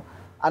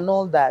 And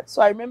all that.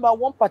 So I remember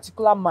one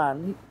particular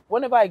man,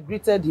 whenever I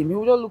greeted him, he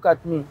would just look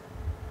at me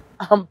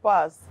and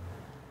pass.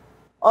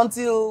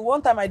 Until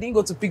one time I didn't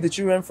go to pick the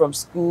children from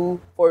school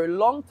for a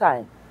long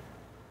time.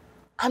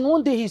 And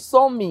one day he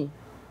saw me.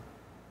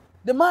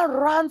 The man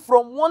ran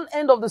from one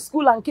end of the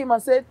school and came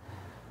and said,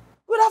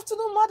 "Good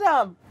afternoon,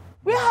 madam.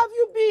 Where have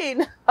you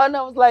been?" And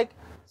I was like,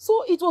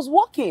 so it was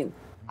working.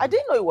 I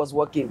didn't know it was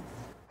working.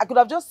 I could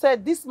have just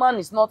said, this man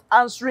is not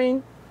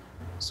answering,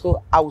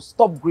 so I will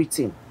stop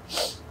greeting.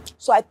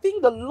 So I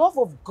think the love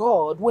of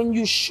God, when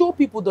you show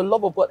people the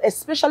love of God,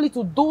 especially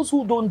to those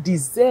who don't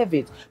deserve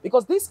it,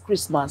 because this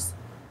Christmas,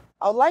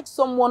 I would like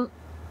someone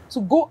to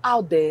go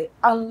out there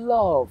and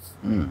love.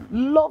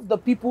 Love the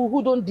people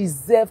who don't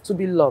deserve to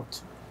be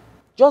loved.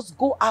 Just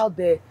go out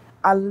there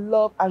and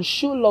love and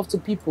show love to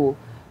people.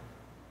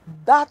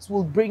 That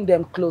will bring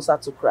them closer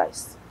to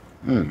Christ.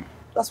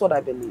 That's what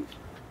I believe.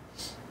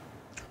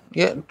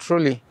 Yeah,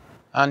 truly.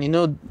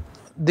 And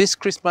this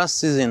Christmas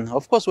season,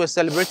 of course, we're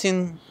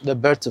celebrating the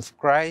birth of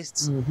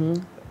Christ.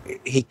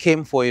 He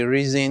came for a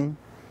reason.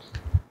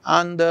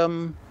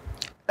 And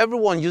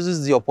everyone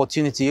uses the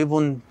opportunity,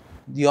 even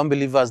the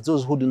unbelievers,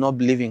 those who do not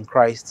believe in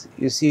Christ.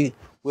 You see,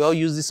 we all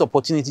use this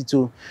opportunity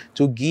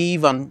to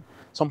give, and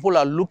some people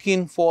are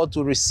looking forward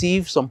to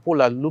receive, some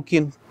people are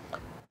looking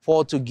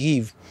forward to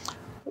give.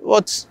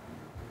 But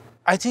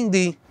I think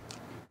the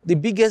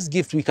biggest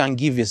gift we can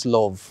give is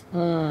love.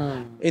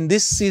 In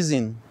this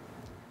season,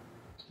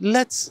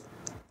 let's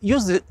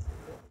use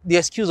the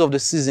excuse of the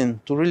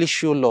season to really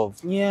show love.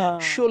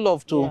 Show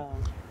love to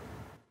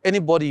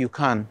anybody you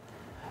can.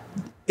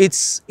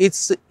 It's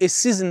a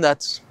season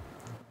that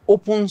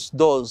opens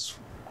doors.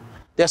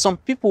 There are some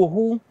people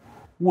who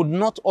would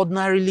not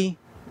ordinarily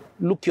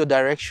look your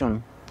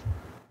direction,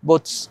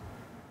 but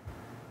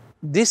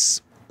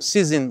this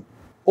season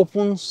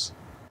opens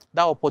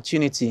that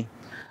opportunity.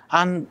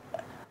 And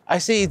I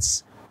say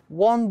it's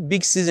one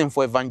big season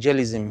for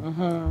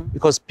evangelism,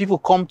 because people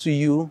come to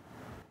you,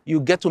 you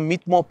get to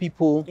meet more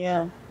people.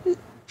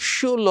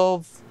 Show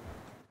love,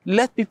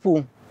 let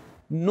people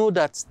know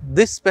that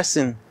this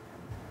person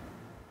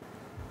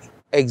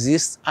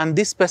exists and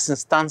this person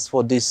stands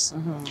for this.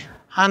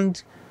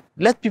 And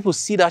let people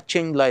see that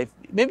change life.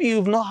 Maybe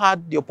you've not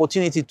had the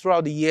opportunity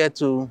throughout the year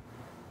to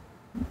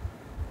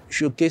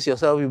showcase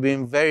yourself. You've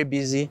been very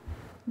busy.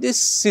 This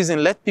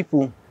season, let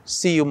people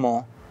see you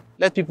more.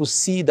 Let people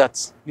see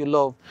that you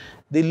love.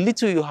 The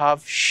little you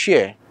have,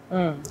 share.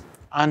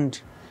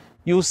 And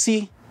you'll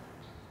see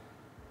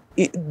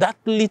that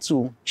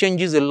little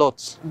changes a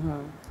lot.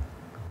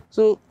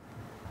 So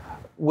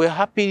we're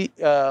happy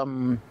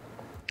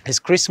it's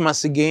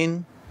Christmas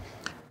again.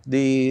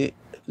 The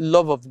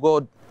love of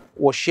God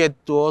was shared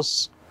to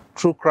us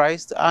through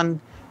Christ,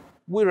 and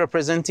we're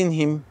representing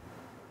him.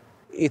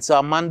 It's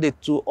our mandate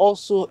to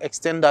also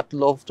extend that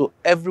love to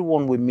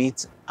everyone we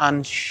meet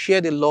and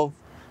share the love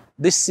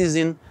this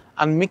season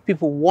and make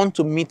people want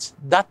to meet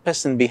that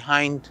person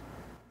behind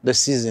the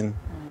season.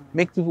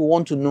 Make people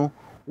want to know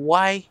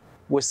why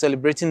we're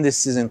celebrating this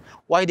season,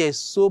 why there's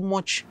so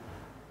much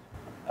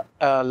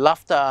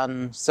laughter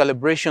and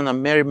celebration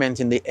and merriment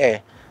in the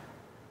air.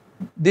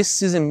 This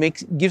season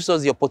gives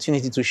us the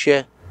opportunity to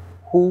share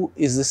who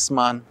is this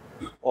man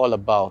all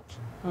about.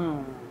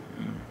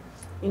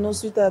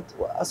 Sweetheart,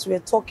 as we were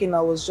talking,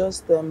 I was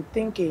just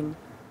thinking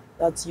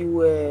that you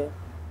were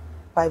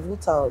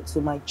pivotal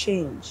to my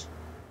change.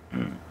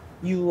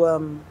 You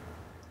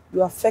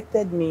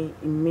affected me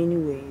in many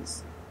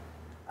ways.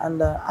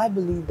 And I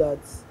believe that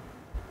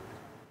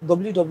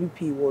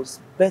WWP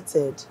was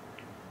bettered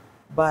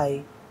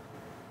by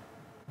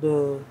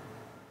the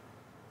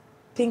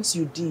things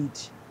you did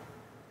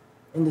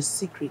in the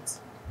secret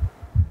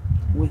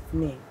with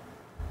me.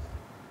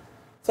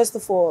 First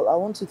of all, I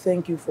want to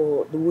thank you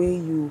for the way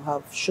you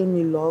have shown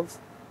me love.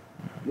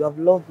 You have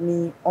loved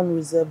me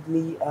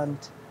unreservedly and,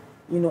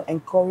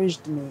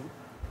 encouraged me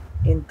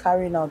in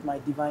carrying out my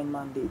divine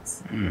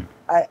mandates.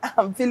 I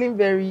am feeling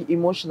very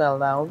emotional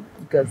now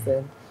because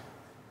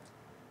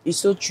it's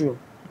so true.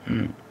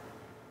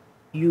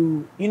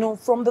 You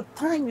from the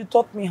time you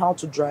taught me how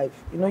to drive,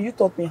 you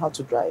taught me how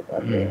to drive.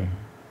 And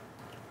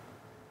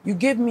You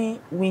gave me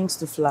wings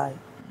to fly.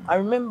 I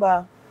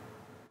remember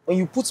when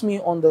you put me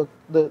on the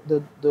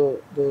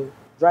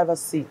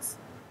driver's seat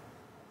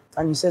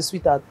and you said,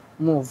 sweetheart,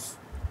 move.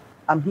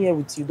 I'm here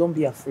with you. Don't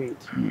be afraid.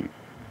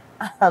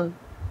 And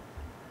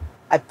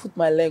I put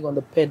my leg on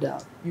the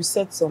pedal. You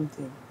said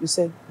something. You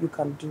said, you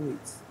can do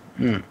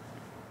it.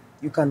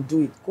 You can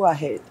do it. Go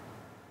ahead.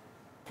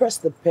 Press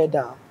the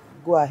pedal.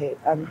 Go ahead.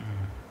 And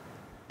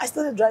I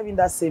started driving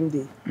that same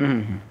day.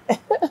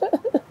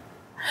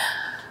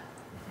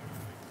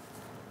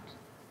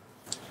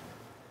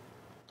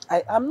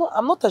 I'm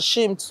not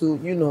ashamed to,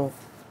 you know,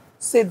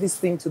 say this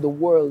thing to the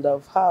world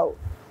of how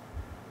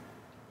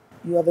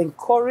you have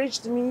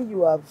encouraged me,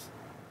 you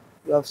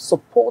have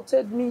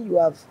supported me, you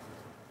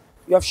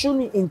have shown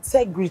me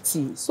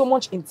integrity, so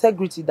much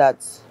integrity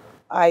that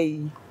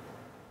I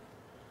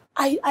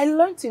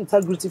learned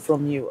integrity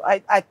from you.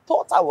 I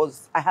thought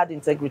I had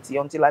integrity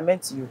until I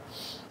met you.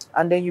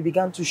 And then you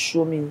began to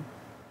show me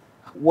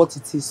what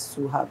it is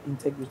to have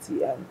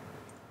integrity. And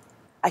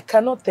I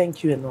cannot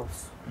thank you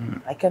enough.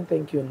 I can't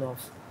thank you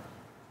enough.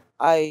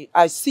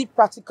 I see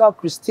practical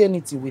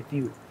Christianity with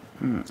you.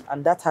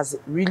 And that has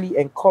really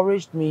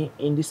encouraged me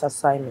in this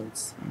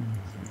assignment.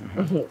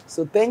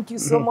 So thank you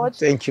so much.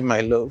 Thank you, my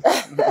love.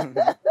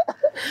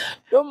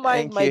 Don't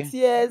mind my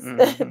tears.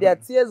 They are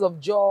tears of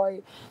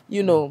joy.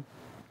 You know,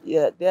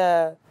 yeah, they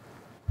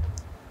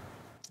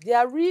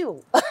are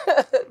real.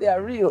 They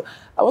are real.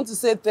 I want to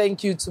say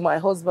thank you to my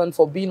husband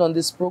for being on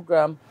this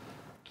program.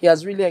 He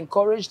has really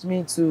encouraged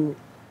me to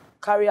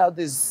carry out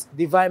this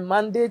divine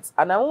mandate.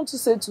 And I want to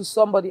say to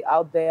somebody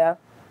out there,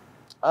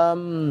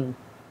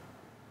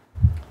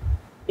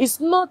 it's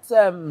not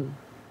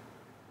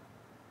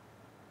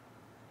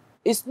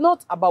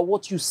about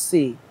what you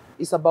say,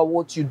 it's about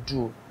what you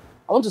do.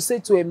 I want to say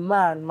to a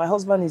man, my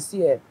husband is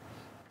here.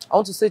 I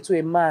want to say to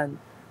a man,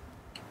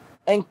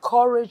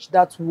 encourage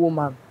that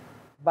woman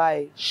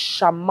by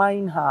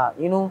shammahing her.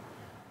 You know,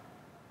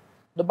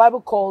 the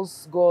Bible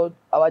calls God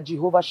our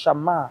Jehovah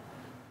Shammah.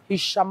 He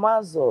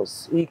shammahs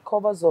us, he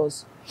covers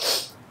us.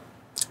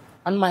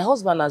 And my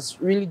husband has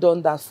really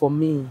done that for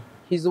me.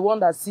 He's the one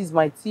that sees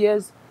my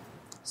tears.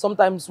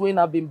 Sometimes when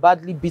I've been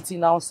badly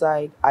beaten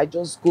outside, I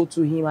just go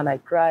to him and I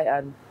cry,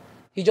 and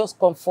he just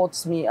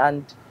comforts me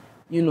and,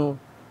 you know,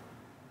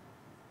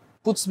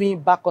 puts me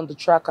back on the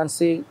track and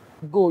say,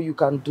 go, you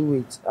can do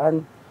it.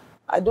 And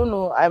I don't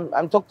know,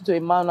 I'm talking to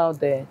a man out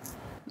there.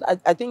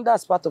 I think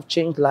that's part of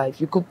changed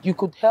life. You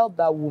could help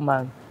that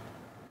woman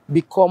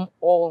become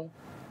all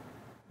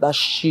that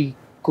she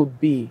could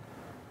be.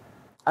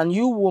 And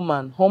you,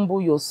 woman,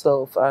 humble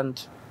yourself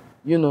and,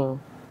 you know,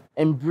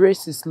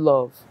 embrace his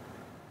love.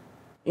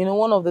 You know,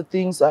 one of the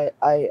things I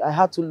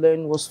had to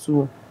learn was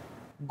to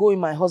go in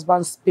my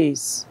husband's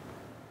space.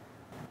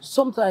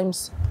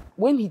 Sometimes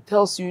when he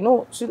tells you, you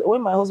know,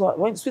 sweetheart,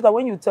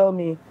 when you tell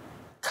me,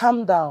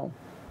 calm down,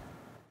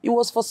 it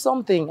was for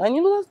something. And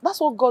you know,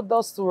 that's what God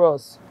does to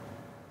us.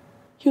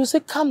 He will say,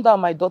 calm down,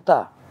 my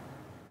daughter.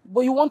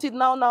 But you want it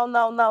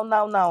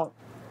now.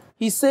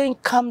 He's saying,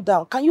 calm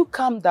down. Can you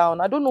calm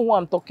down? I don't know who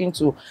I'm talking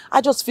to.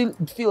 I just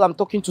feel I'm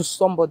talking to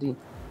somebody.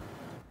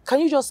 Can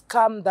you just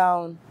calm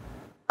down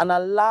and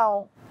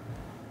allow?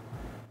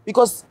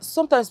 Because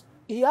sometimes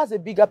he has a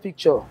bigger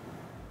picture.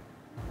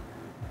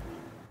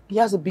 He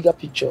has a bigger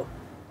picture.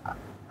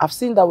 I've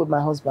seen that with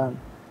my husband.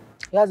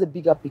 He has a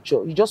bigger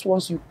picture. He just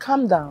wants you to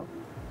calm down.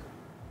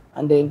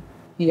 And then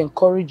he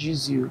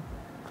encourages you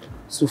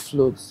to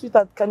float.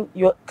 Sweetheart, can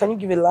you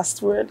give a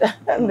last word?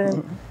 And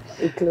then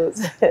we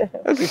close.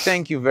 Okay,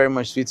 thank you very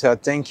much,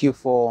 sweetheart. Thank you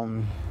for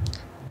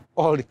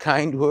all the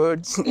kind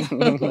words.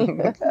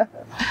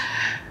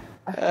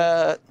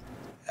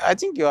 I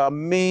think you're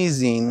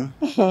amazing.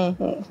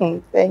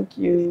 Thank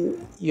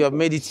you. You have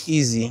made it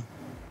easy.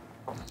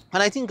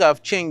 And I think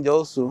I've changed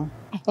also.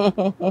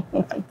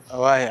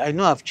 I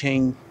know I've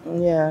changed.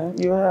 Yeah,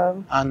 you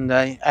have. And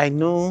I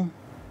know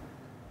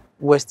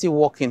we're still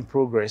work in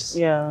progress.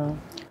 Yeah.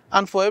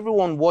 And for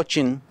everyone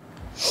watching,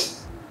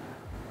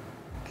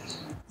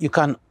 you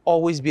can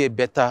always be a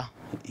better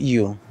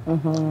you.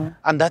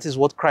 And that is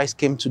what Christ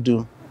came to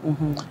do.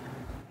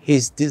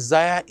 His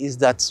desire is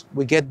that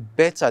we get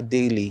better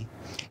daily.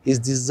 His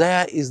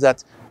desire is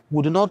that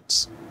we do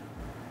not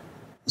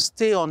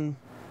stay on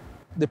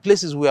the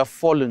places we have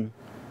fallen,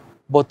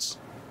 but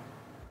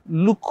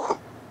look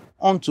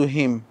unto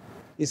him.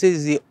 He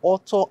says he's the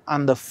author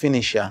and the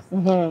finisher.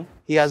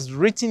 He has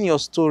written your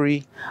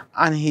story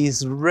and he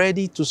is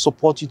ready to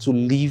support you to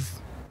live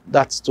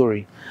that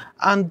story.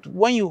 And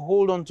when you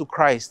hold on to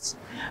Christ,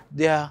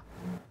 there are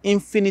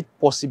infinite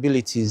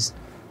possibilities.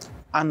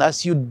 And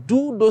as you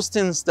do those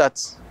things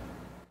that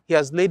he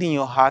has laid in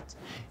your heart,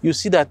 you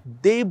see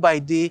that day by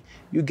day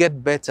you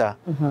get better.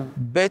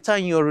 Better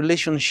in your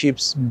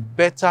relationships,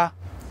 better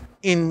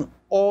in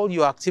all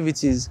your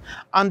activities.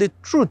 And the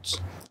truth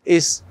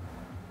is,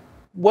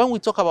 when we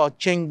talk about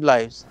changed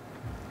lives,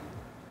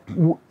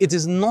 it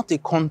is not a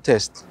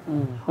contest,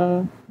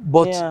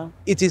 but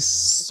it is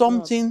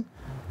something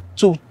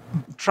to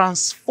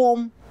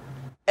transform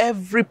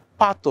every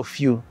part of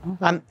you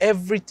and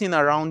everything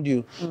around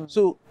you.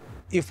 So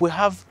if we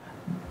have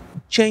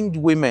changed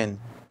women,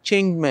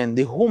 changed men,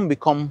 the home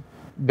become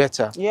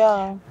better.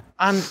 Yeah.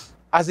 And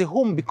as a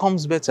home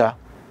becomes better,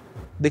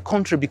 the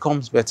country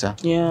becomes better.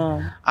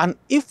 Yeah. And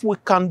if we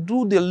can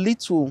do the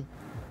little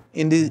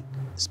in the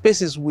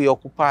spaces we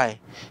occupy,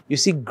 you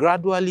see,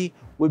 gradually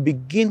we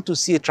begin to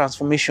see a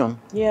transformation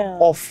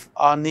of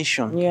our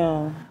nation.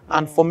 Yeah.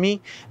 And for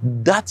me,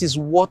 that is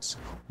what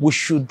we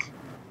should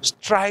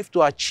strive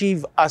to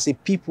achieve as a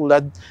people,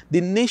 that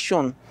the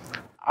nation,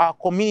 our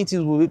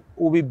communities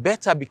will be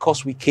better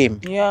because we came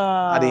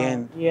at the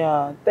end.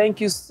 Yeah.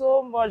 Thank you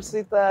so much,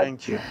 Sita.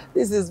 Thank you.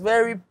 This is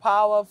very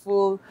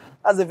powerful.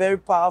 That's a very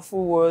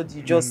powerful word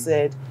you just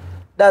said.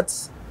 That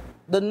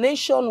the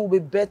nation will be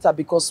better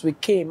because we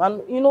came.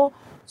 And you know,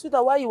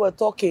 Sita, while you were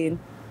talking,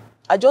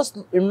 I just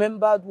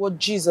remembered what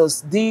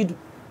Jesus did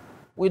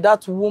with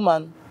that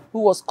woman who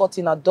was caught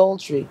in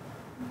adultery.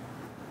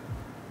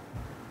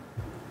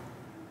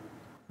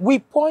 We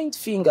point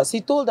fingers.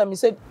 He told them, he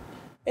said,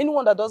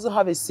 anyone that doesn't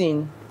have a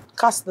sin,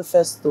 cast the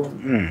first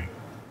stone.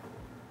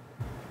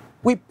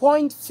 We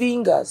point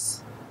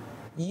fingers,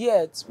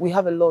 yet we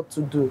have a lot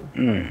to do.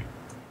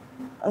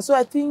 And so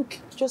I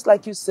think, just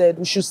like you said,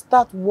 we should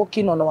start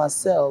working on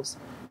ourselves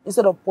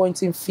instead of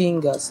pointing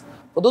fingers.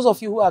 For those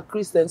of you who are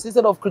Christians,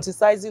 instead of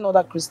criticizing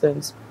other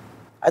Christians,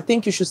 I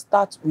think you should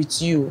start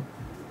with you.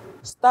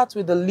 Start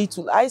with the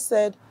little. I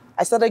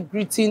started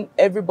greeting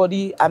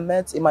everybody I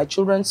met in my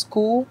children's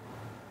school.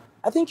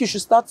 I think you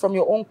should start from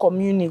your own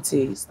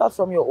community. Start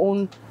from your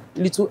own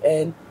little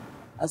end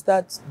and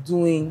start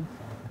doing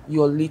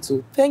your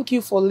little. Thank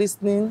you for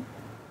listening.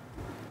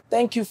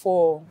 Thank you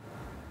for,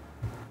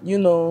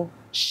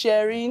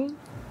 sharing.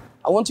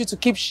 I want you to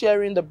keep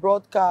sharing the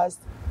broadcast.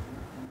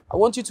 I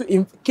want you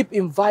to keep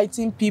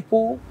inviting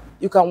people.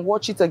 You can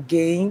watch it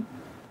again.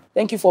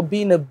 Thank you for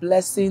being a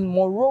blessing.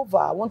 Moreover,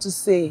 I want to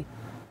say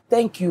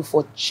thank you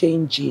for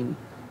changing.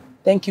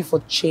 Thank you for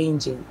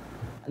changing.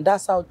 And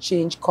that's how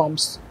change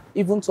comes,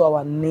 even to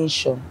our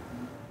nation,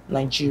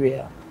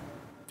 Nigeria.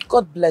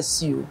 God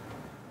bless you.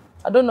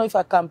 I don't know if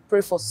I can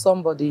pray for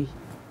somebody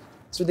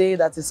today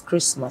that is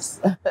Christmas.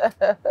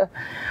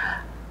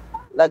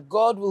 That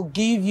God will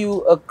give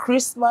you a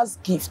Christmas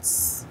gift.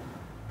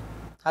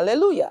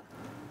 Hallelujah.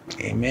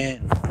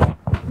 Amen.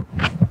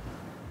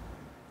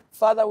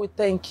 Father, we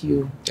thank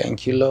you.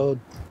 Thank you, Lord.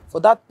 For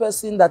that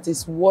person that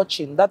is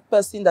watching, that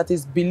person that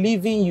is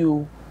believing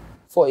you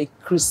for a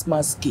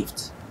Christmas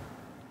gift.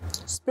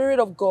 Spirit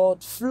of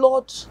God,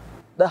 flood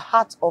the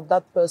heart of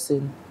that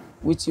person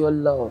with your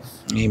love.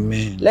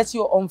 Amen. Let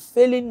your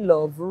unfailing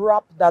love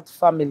wrap that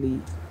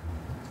family.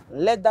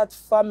 Let that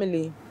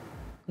family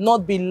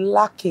not be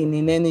lacking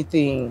in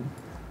anything.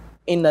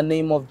 In the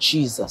name of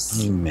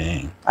Jesus.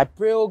 Amen. I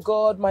pray, oh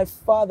God, my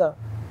Father,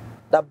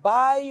 that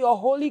by your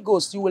Holy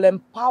Ghost, you will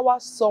empower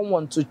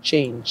someone to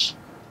change.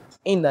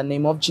 In the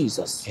name of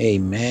Jesus.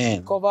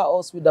 Amen. Cover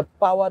us with the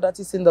power that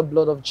is in the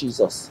blood of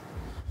Jesus.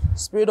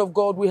 Spirit of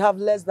God, we have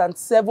less than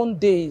 7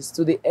 days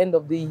to the end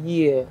of the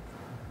year.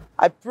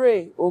 I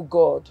pray, oh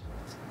God,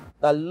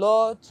 that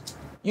Lord,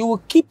 you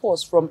will keep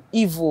us from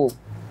evil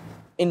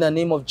in the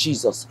name of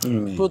Jesus.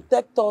 Amen.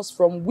 Protect us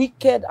from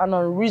wicked and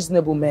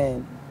unreasonable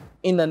men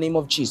in the name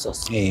of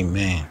Jesus.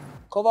 Amen.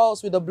 Cover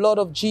us with the blood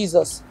of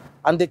Jesus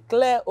and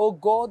declare, oh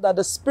God, that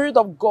the Spirit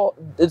of God,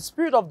 the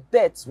spirit of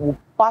death will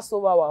pass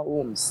over our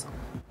homes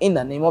in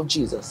the name of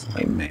Jesus.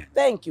 Amen.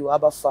 Thank you,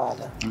 Abba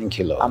Father. Thank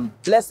you, Lord. And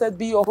blessed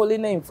be your holy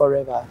name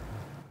forever.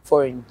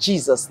 For in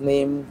Jesus'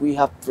 name we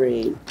have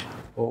prayed.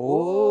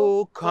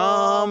 Oh,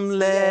 come,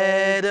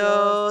 let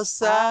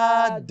us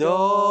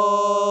adore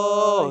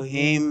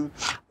him.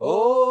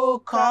 Oh,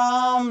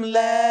 come,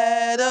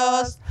 let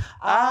us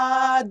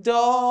adore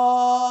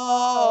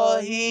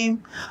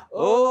him.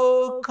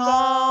 Oh,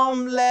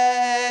 come,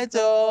 let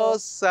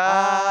us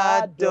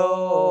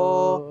adore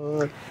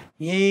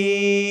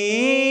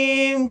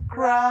him.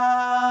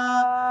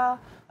 Christ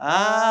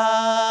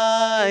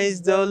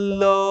the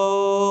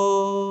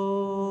Lord.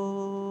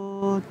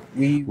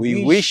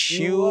 We wish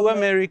you a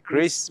Merry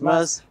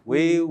Christmas.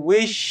 We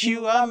wish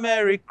you a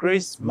Merry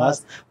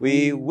Christmas.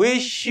 We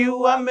wish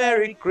you a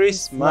Merry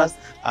Christmas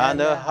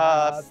and a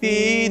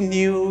Happy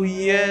New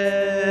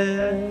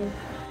Year.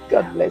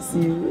 God bless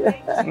you.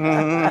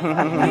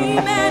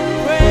 Amen.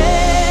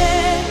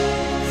 Pray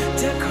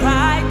to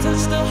cry,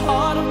 touch the heart.